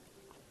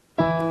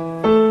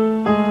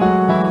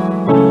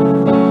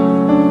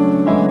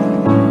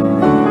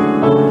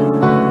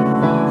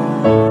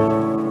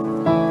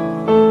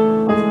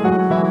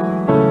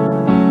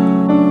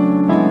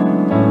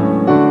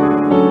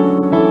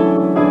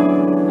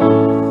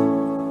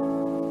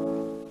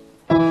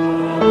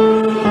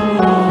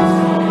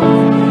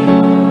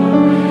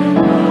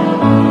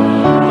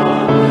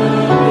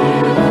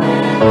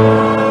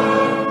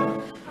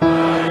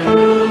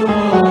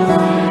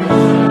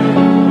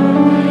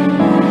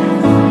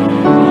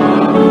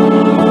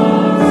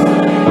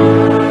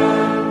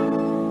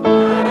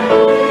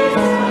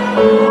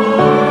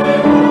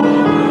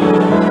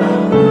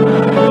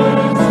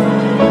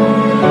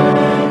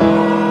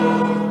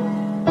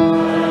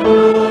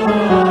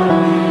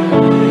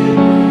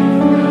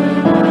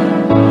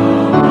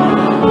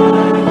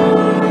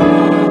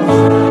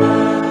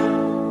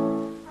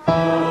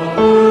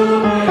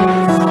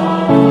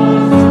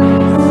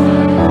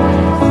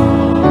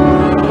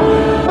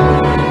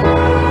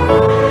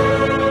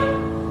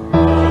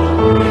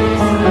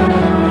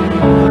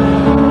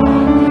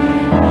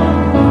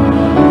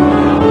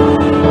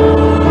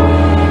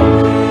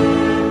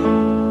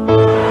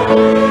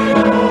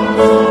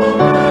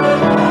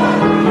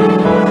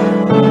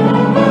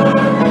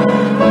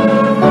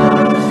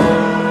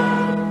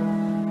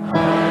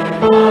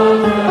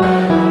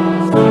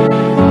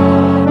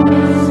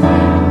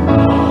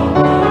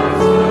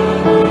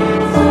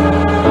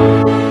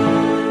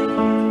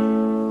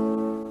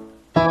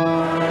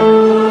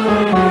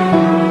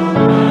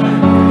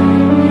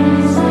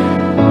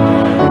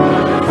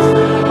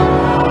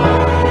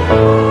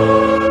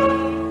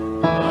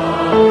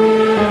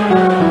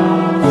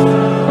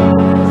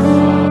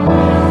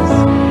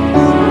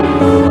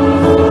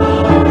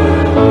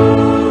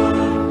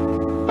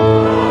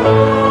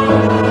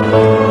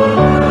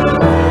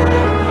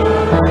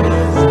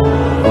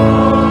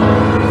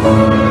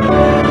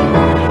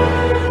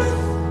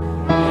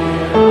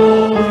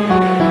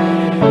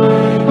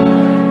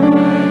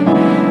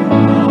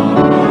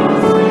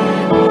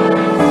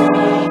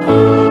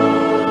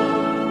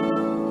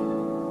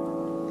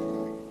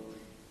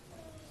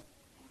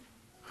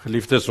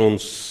 Geliefdes,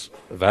 ons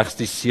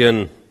wegste seën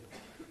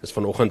is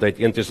vanoggend uit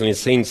 1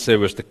 Tessalonisense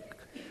hoofstuk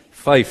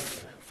 5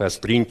 vers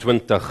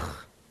 23.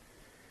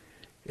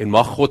 En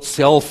mag God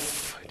self,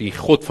 die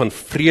God van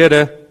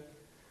vrede,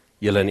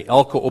 julle in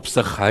elke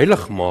opsig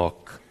heilig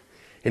maak,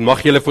 en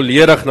mag julle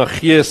volledig na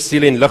gees,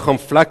 siel en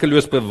liggaam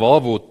vlekkeloos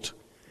bewaar word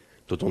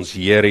tot ons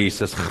Here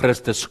Jesus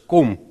Christus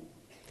kom.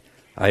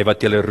 Hy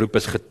wat julle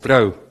roep is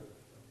getrou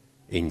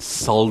en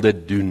sal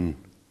dit doen.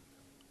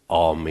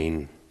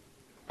 Amen.